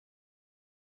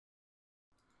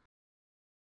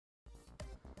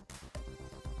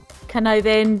 Can I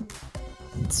then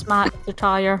smack the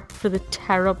tire for the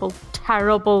terrible,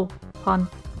 terrible pun?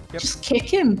 Yep. Just kick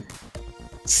him.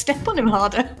 Step on him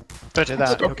harder. Don't do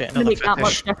that, you'll get Doesn't another make that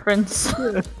much finish. difference.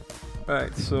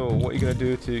 Right, so what are you going to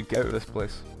do to get out of this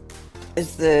place?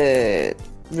 Is the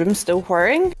room still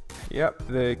whirring? Yep,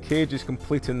 the cage is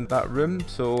completing that room,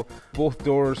 so both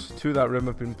doors to that room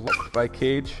have been blocked by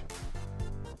cage.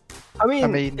 I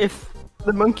mean, if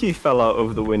the monkey fell out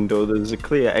of the window, there's a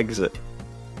clear exit.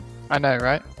 I know,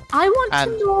 right? I want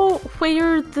And- to know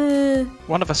where the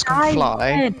One of us guy can fly.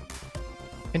 went.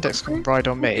 Index can ride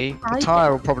on me. The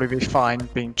tire will probably be fine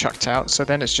being chucked out, so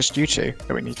then it's just you two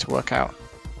that we need to work out.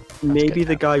 Maybe get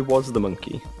the guy was the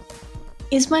monkey.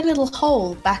 Is my little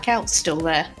hole back out still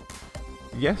there?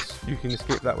 Yes, you can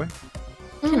escape that way.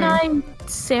 Can I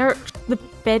search the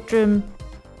bedroom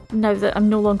now that I'm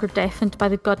no longer deafened by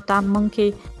the goddamn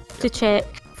monkey to check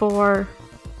for,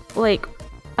 like,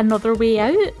 another way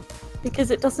out? Because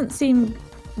it doesn't seem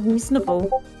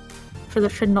reasonable for there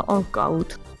to not. Oh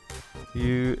god.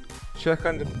 You check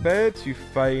under the bed, you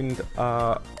find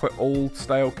a quite old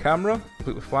style camera,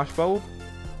 complete with flash bulb.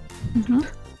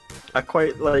 I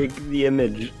quite like the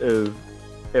image of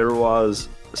Iroha's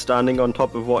standing on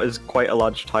top of what is quite a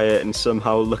large tire and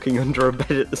somehow looking under a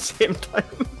bed at the same time.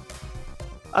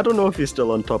 I don't know if he's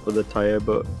still on top of the tire,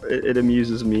 but it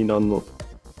amuses me nonetheless.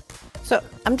 So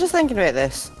I'm just thinking about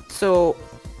this. So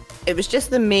it was just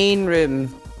the main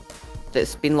room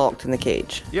that's been locked in the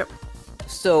cage. Yep.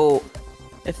 So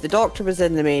if the doctor was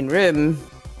in the main room,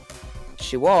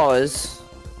 she's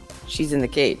in the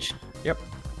cage. Yep.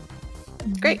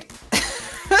 Great.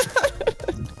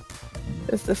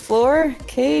 Is the floor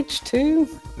cage too?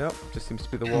 Nope, just seems to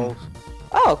be the walls.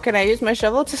 Oh, can I use my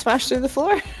shovel to smash through the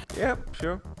floor? Yep,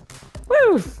 sure.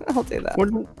 Woo! I'll do that.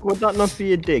 Would that not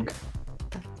be a dig?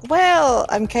 Well,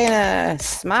 I'm kind of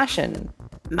smashing.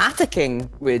 Maticking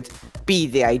would be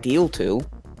the ideal tool,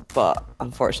 but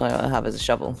unfortunately all I have is a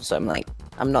shovel, so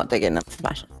I'm not digging, I'm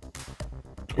smashing.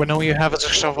 When all you have is a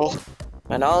shovel.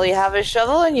 When all you have is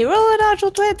shovel and you roll a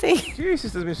natural 20.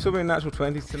 Jesus, there's been so many natural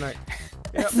 20s tonight.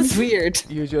 Yep. This is weird.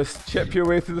 You just chip your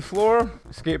way through the floor,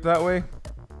 escape that way.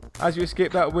 As you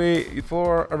escape that way, the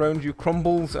floor around you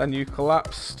crumbles and you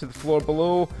collapse to the floor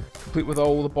below, complete with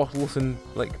all the bottles and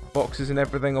like boxes and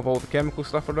everything of all the chemical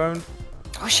stuff around.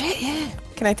 Oh shit, yeah.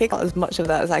 Can I take as much of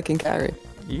that as I can carry?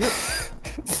 Yep.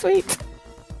 Sweet.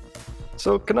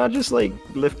 So can I just like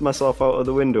lift myself out of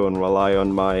the window and rely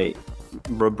on my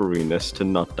rubberiness to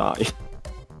not die?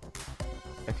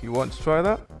 If you want to try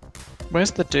that.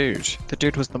 Where's the dude? The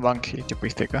dude was the monkey, did we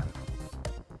figure?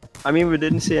 I mean, we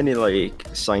didn't see any, like,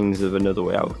 signs of another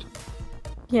way out.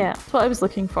 Yeah, that's what I was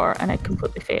looking for, and I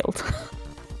completely failed.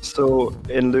 So,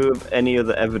 in lieu of any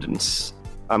other evidence,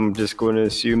 I'm just going to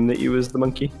assume that you was the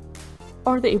monkey?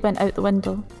 Or that he went out the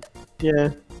window. Yeah.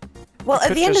 Well, I at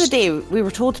could the end of the just- day, we were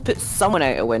told to put someone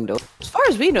out a window. As far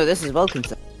as we know, this is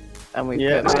Wilkinson. And we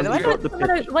Yeah, put him and out we the got the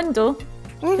Someone out the window.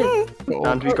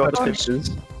 window. And we got the Or- pictures.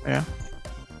 Yeah.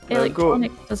 There we go.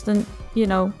 Electronic doesn't, you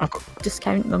know, I've got-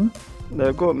 discount them. There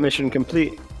we go, mission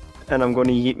complete. And I'm going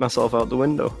to yeet myself out the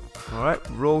window. Alright,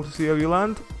 roll to see how you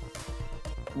land.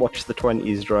 Watch the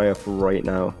 20s dry up right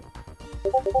now.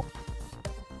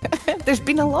 There's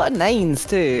been a lot of 9s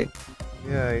too.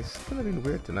 Yeah, it's kind of been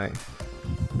weird tonight.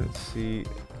 Let's see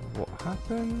what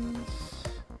happens.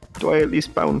 Do I at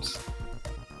least bounce?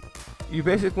 You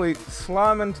basically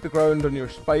slam into the ground on your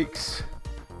spikes,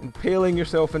 impaling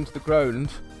yourself into the ground.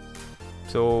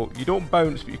 So you don't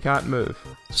bounce, but you can't move.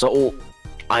 So,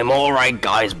 I'm alright,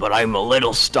 guys, but I'm a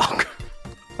little stuck.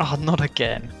 Oh, not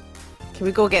again. Can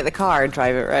we go get the car and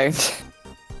drive it round?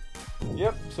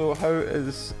 Yep, so how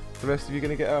is the rest of you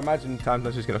going to get out? I imagine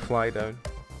Tamta's just going to fly down.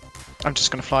 I'm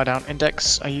just going to fly down.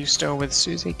 Index, are you still with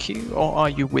Susie Q, or are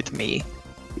you with me?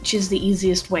 Which is the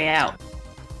easiest way out.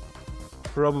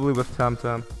 Probably with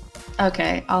Tamtam.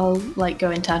 Okay, I'll like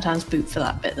go in Tantan's boot for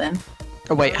that bit then.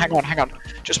 Oh wait, hang on.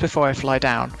 Just before I fly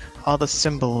down, are the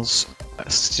symbols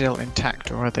still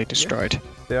intact, or are they destroyed?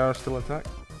 They are still intact.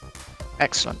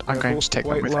 Excellent. I'm They're going both to take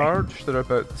them quite with me. large. They're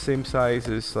about the same size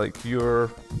as like your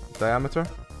diameter.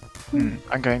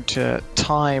 I'm going to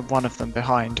tie one of them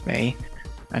behind me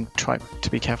and try to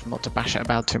be careful not to bash it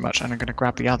about too much, and I'm going to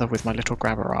grab the other with my little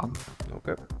grabber arm.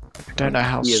 Okay. I don't know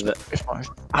how. Yeah,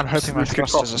 I'm hoping my Absolute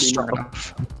thrusters are cacophony strong now.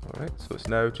 enough. Alright, so it's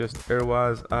now just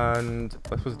Irwaz and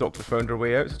I suppose the doctor's found her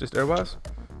way out, so just Irwaz.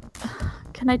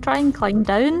 Can I try and climb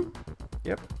down?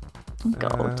 Yep. Oh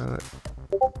god.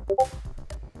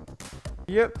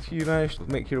 Yep, you managed to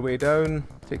make your way down.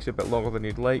 Takes you a bit longer than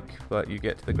you'd like, but you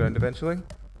get to the ground eventually.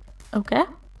 Okay,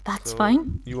 that's So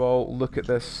fine. You all look at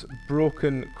this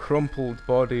broken, crumpled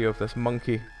body of this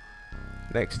monkey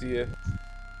next to you.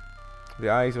 The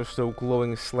eyes are still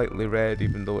glowing slightly red,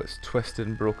 even though it's twisted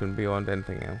and broken beyond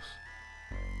anything else.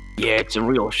 Yeah, it's a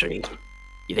real shame.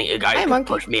 You think you guys Hey, can monkey.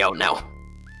 push me out now?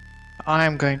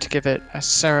 I'm going to give it a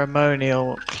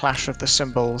ceremonial clash of the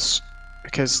symbols,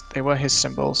 because they were his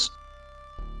symbols.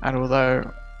 And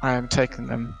although I am taking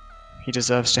them, he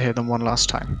deserves to hear them one last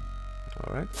time.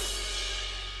 Alright.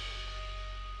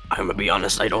 I'm gonna be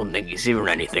honest, I don't think he's hearing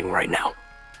anything right now.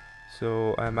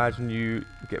 So I imagine you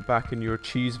get back in your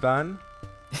cheese van.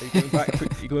 Are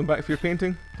you going back for your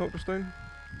painting, Dr. Stone?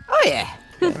 Oh yeah.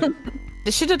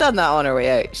 They should have done that on our way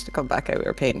out. Should have come back out with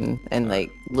our painting and like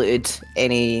looted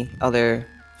any other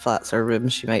flats or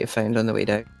rooms she might have found on the way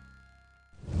down.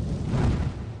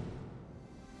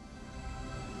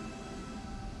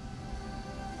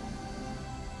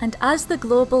 And as the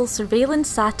global surveillance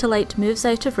satellite moves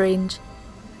out of range,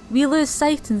 we lose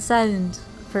sight and sound,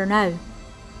 for now.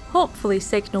 Hopefully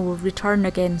signal will return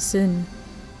again soon.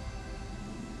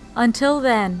 Until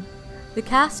then, the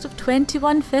cast of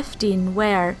 2115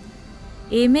 were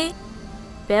Amy,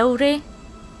 Belry,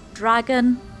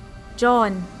 Dragon,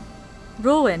 John,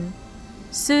 Rowan,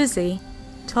 Susie,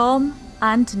 Tom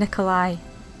and Nikolai.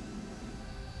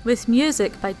 With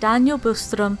music by Daniel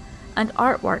Bostrom and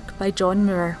artwork by John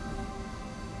Moore.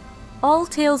 All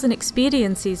tales and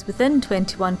experiences within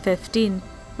 2115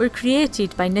 were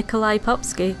created by Nikolai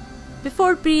Popsky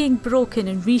before being broken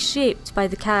and reshaped by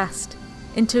the cast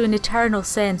into an eternal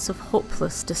sense of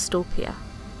hopeless dystopia.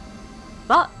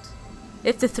 But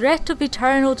if the threat of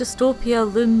eternal dystopia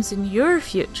looms in your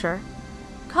future,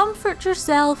 comfort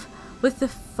yourself with the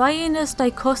finest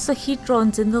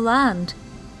icosahedrons in the land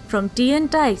from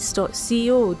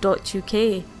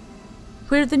dndice.co.uk,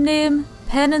 where the name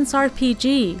Penance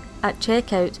RPG at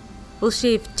checkout will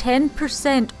shave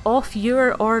 10% off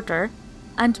your order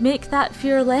and make that for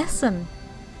your lesson,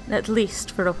 at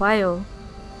least for a while.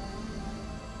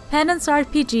 Penance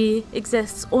RPG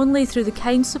exists only through the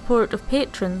kind support of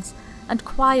patrons and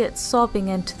quiet sobbing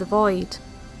into the void.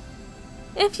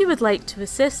 If you would like to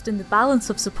assist in the balance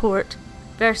of support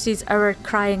versus our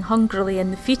crying hungrily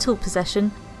in the fetal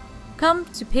position, come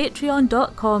to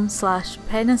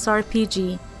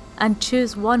patreon.com/penancerpg and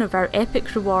choose one of our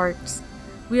epic rewards.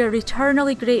 We are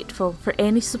eternally grateful for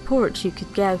any support you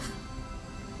could give.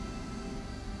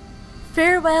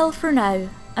 Farewell for now,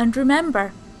 and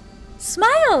remember,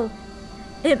 smile!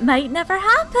 It might never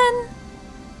happen!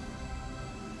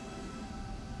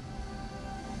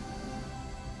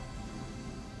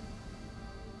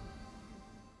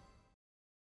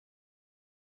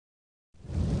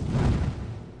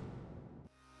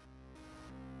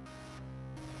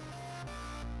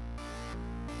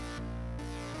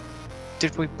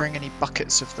 Did we bring any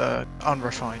buckets of the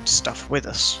unrefined stuff with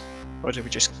us? Or did we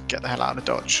just get the hell out of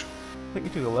Dodge? I think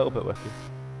you took a little bit with you.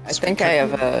 I think I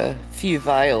have a few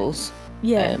vials.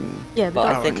 Yeah. But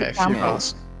I Oh, think okay, a few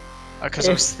miles. Because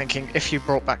I was thinking, if you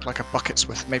brought back like a bucket's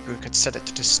worth, maybe we could set it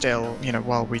to distill,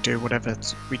 while we do whatever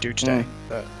we do today.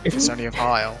 But if it's only a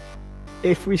vial.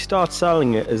 If we start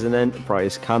selling it as an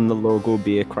enterprise, can the logo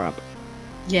be a crab?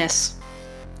 Yes.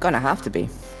 Gonna have to be.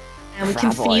 And we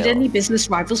can Crab feed oil. any business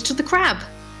rivals to the crab.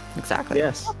 Exactly.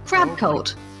 Yes. Crab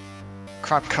cult.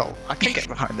 Crab cult. I can get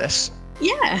behind this.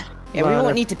 Yeah. Yeah, we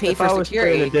won't need to pay if for I was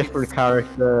security. playing a different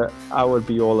character, I would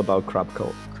be all about crab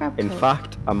cult. Crab In cult.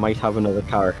 fact, I might have another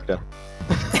character.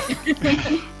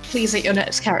 Please let your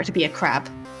next character be a crab.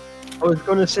 I was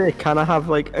gonna say, can I have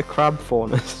like a crab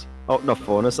faunus? Oh, not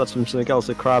faunus, that's from something else.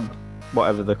 A crab,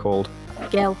 whatever they're called.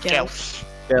 Gelf. Gelf.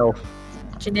 Gelf.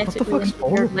 Genetically fuck's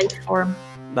engineered faunus? life form.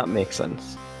 That makes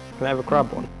sense. Can I have a crab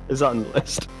one? Is that on the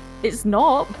list? It's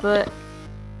not, but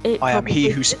it I am he probably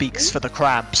who is. speaks for the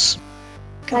crabs.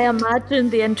 I imagine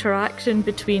the interaction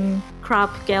between crab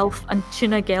Gelf and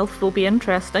tuna Gelf will be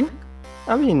interesting.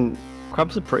 I mean,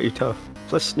 crabs are pretty tough.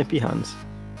 Plus snippy hands.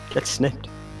 Get snipped.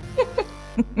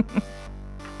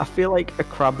 I feel like a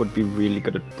crab would be really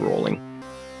good at brawling.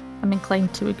 I'm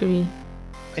inclined to agree.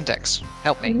 Index,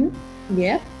 help me.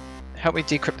 Yeah. Help me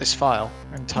decrypt this file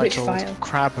entitled file?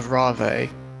 Crab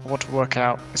Rave. I want to work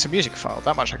out. It's a music file,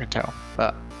 that much I can tell.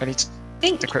 But I need to. I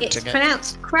think Decrypting it's it.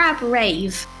 pronounced crab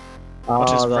rave.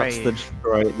 What is That's the rave?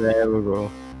 right there we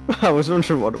go. I was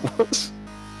wondering what it was.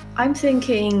 I'm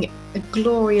thinking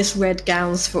glorious red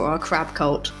gowns for our crab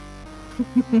cult.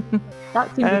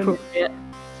 That seems appropriate.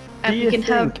 And Do we you can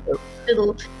have think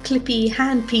little clippy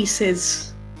hand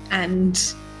pieces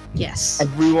and yes.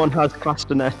 everyone has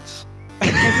castanets?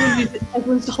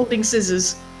 Everyone's holding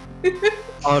scissors.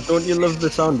 Oh, don't you love the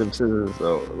sound of scissors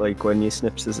though? Like when you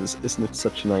snip scissors, isn't it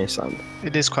such a nice sound?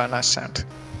 It is quite a nice sound.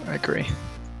 I agree.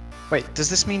 Wait, does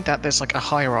this mean that there's like a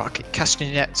hierarchy?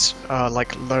 Castanets are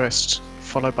like lowest,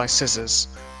 followed by scissors,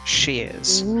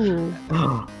 shears. Ooh.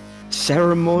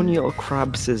 Ceremonial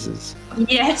crab scissors.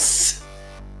 Yes.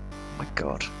 Oh my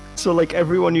god. So like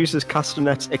everyone uses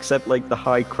castanets except like the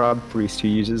high crab priest who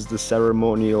uses the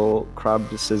ceremonial crab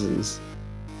scissors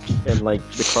in like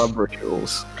the crab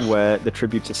rituals where the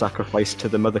tributes are sacrificed to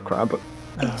the mother crab.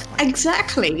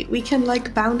 Exactly. We can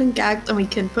like bound and gag and we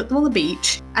can put them on the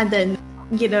beach and then,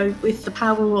 with the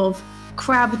power of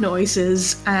crab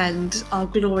noises and our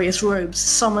glorious robes,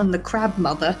 summon the crab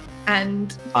mother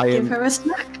and give her a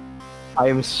snack. I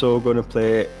am so gonna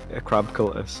play a crab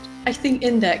cultist. I think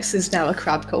Index is now a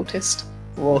crab cultist.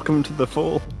 Welcome to the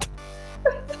fold.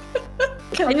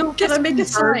 Can I make a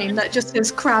sign that just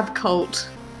says crab cult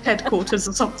headquarters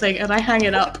or something and I hang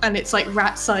it up and it's like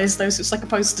rat sized though, so it's like a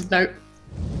post-it note.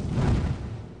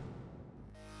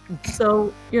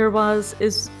 So Urwaz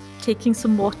is taking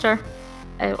some water,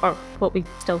 or what we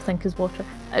still think is water,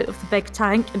 out of the big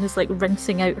tank and is like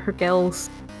rinsing out her gills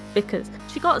because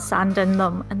she got sand in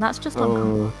them and that's just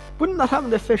uncomfortable. Wouldn't that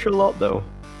happen to fish a lot though?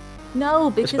 No,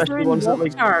 because Especially they're in ones that, water.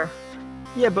 like-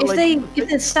 Yeah, but If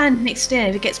there's sand mixed in,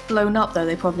 if it gets blown up though,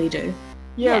 they probably do.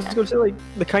 I was going to say like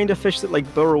the kind of fish that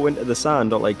like burrow into the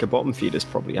sand or like a bottom feeders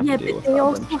probably have Yeah, to deal but with they that.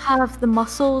 also then. have the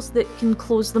muscles that can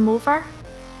close them over.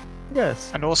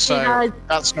 Yes. And also, Whereas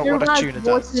that's not what a Urwaz tuna does.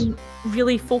 wasn't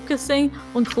really focusing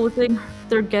on closing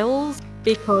their gills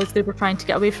because they were trying to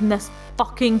get away from this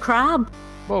fucking crab.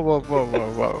 Whoa, whoa, whoa,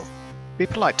 whoa, whoa. Be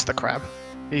polite to the crab.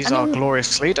 He's I our mean-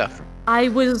 glorious leader. I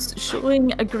was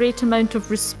showing a great amount of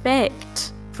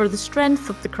respect for the strength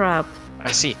of the crab.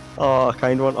 I see. Oh, I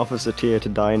kind of want Officer Tier to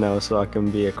die now so I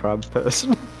can be a crab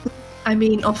person. I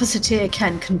mean, Officer Tier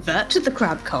can convert to the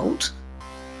crab cult.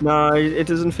 No, it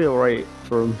doesn't feel right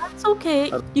for him. That's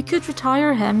okay. You could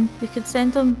retire him. You could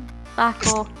send him back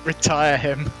off. Retire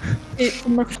him.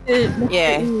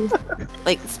 Yeah.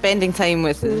 Like spending time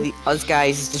with us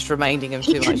guys is just reminding him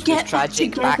He too could much of get his back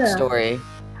tragic together. backstory.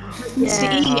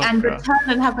 Mr. E Oh, and God. return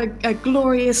and have a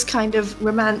glorious kind of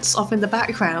romance off in the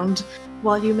background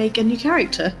while you make a new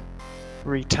character.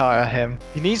 Retire him.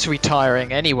 He needs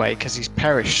retiring anyway because he's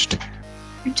perished.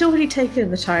 We've already taken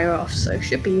the tire off, so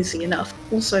should be easy enough.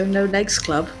 Also, no legs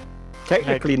club.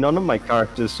 Technically, none of my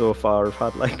characters so far have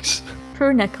had legs.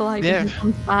 Poor Nikolai when Yeah. he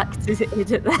comes back to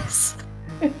edit this.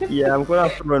 Yeah, I'm going to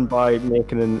have to run by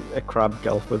making a crab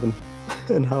gelf with him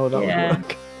and how that Yeah. would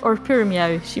work. Or poor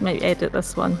Meow. She might edit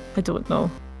this one. I don't know.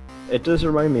 It does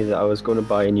remind me that I was going to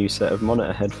buy a new set of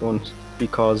monitor headphones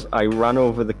because I ran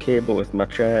over the cable with my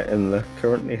chair and they're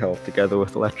currently held together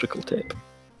with electrical tape.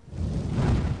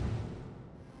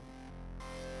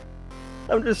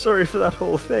 I'm just sorry for that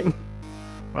whole thing.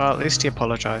 Well, at least he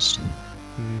apologised.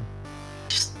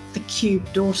 Just the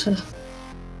cube daughter.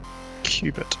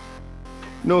 Cubit.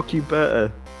 No,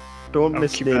 Cuberta. Don't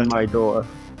misname Cuberta. my daughter.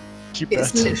 Cubit.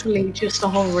 It's literally just a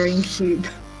hovering cube.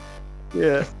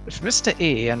 Yeah, If Mr.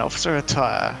 E and Officer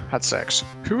Attire had sex,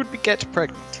 who would get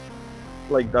pregnant?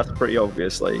 like that's pretty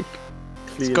obvious. Like,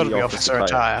 It's clearly got to be Officer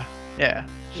Attire. Yeah.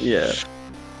 Yeah.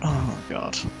 Oh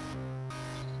god.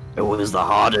 It was the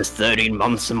hardest 13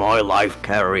 months of my life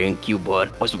carrying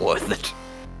Cubert was worth it.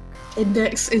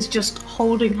 Index is just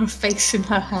holding her face in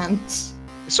her hands.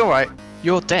 It's alright.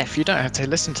 You're deaf. You don't have to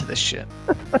listen to this shit.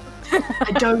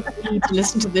 I don't need to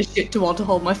listen to this shit to want to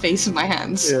hold my face in my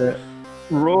hands. Yeah.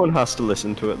 Rowan has to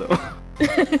listen to it though.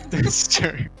 That's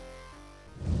true.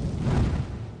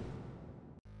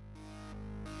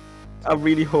 I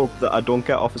really hope that I don't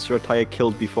get Officer Attire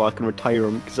killed before I can retire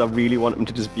him, because I really want him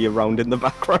to just be around in the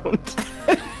background.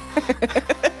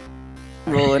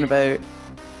 Rolling about.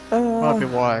 Might be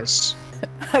wise.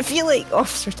 I feel like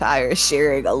Officer Tyre is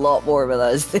sharing a lot more with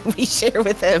us than we share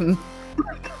with him.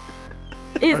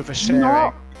 It's Oversharing.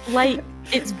 not like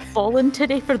it's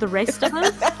voluntary for the rest of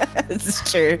us. This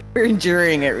is true. We're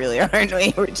enduring it, really, aren't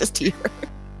we? We're just here.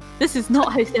 This is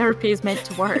not how therapy is meant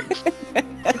to work.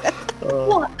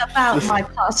 What about my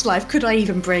past life could I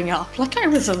even bring up? Like, I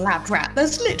was a lab rat.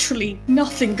 There's literally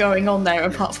nothing going on there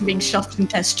apart from being shoved in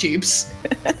test tubes.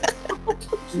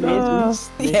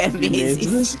 Yeah,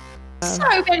 mazes.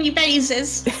 So many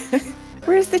mazes.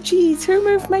 Where's the cheese? Who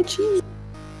moved my cheese?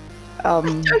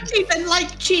 Don't even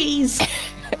like cheese.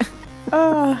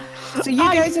 So you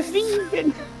guys are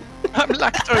vegan. I'm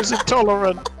lactose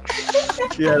intolerant.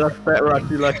 Yeah, that's better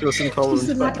actually, lactose She's intolerant.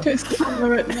 a lactose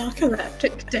intolerant,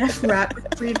 narcoleptic, deaf rat with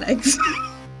 3 legs.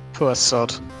 Poor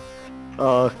sod.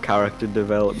 Oh, character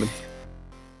development.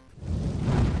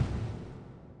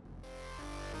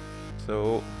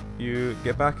 So you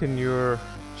get back in your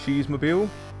cheesemobile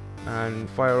and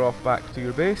fire off back to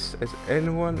your base. Does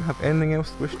anyone have anything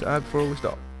else they wish to add before we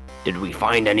stop? Did we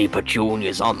find any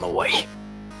petunias on the way?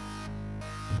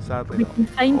 Sadly We not. can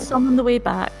find some on the way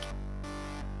back.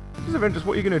 Just of interest,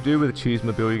 what are you going to do with the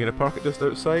cheesemobile? Are you going to park it just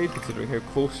outside, considering how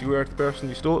close you were to the person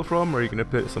you stole it from, or are you going to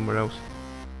put it somewhere else?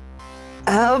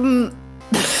 Yeah,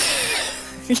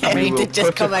 We you will did just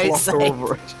put a come clock outside.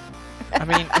 over it. I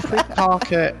mean,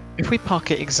 if we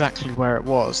park it exactly where it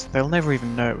was, they'll never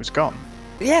even know it was gone.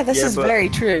 Yeah, this Yeah, is but- very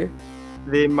true.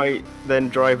 They might then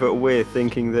drive it away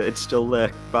thinking that it's still their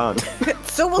van.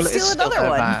 So we'll Well, it is steal still another their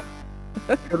one.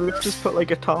 van. Could we just put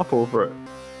like a tarp over it?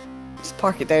 Just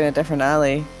park it down a different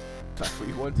alley. That's what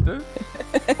you want to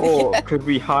do? Or could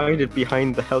we hide it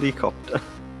behind the helicopter?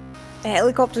 The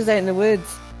helicopter's out in the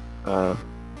woods.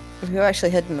 We've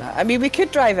actually hidden that. I mean, we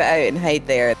could drive it out and hide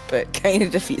there, but kind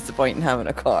of defeats the point in having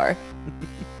a car.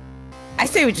 I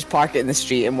say we just park it in the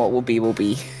street and what will be will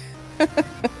be.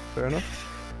 Fair enough.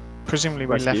 Presumably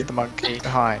we Rescue. left the monkey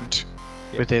behind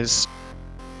with his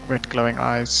red glowing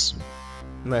eyes.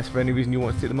 Unless for any reason you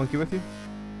want to take the monkey with you.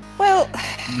 Well,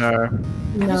 No.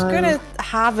 I'm just gonna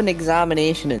have an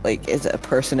examination. Like, is it a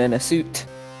person in a suit?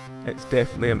 It's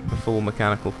definitely a full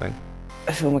mechanical thing.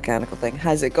 A full mechanical thing.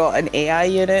 Has it got an AI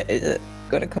unit? Is it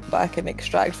gonna come back and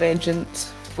extract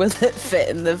vengeance? Will it fit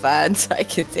in the van so I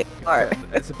can take it apart?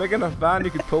 It's a big enough van,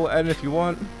 you could pull it in if you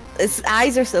want. Its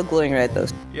eyes are still glowing red though.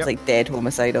 So Yep. It's like dead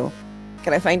homicidal.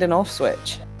 Can I find an off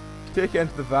switch? Take it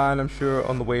into the van, I'm sure,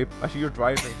 on the way. Actually, you're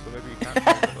driving, so maybe you can't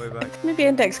find it on the way back. Maybe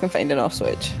Index can find an off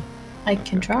switch. I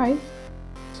can try.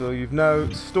 So you've now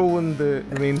stolen the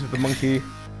remains of the monkey,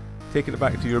 taken it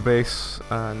back to your base,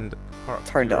 and parked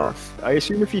Turned it your- off. I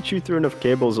assume if you chew through enough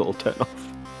cables, it'll turn off.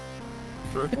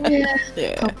 Yeah,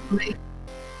 Yeah. probably.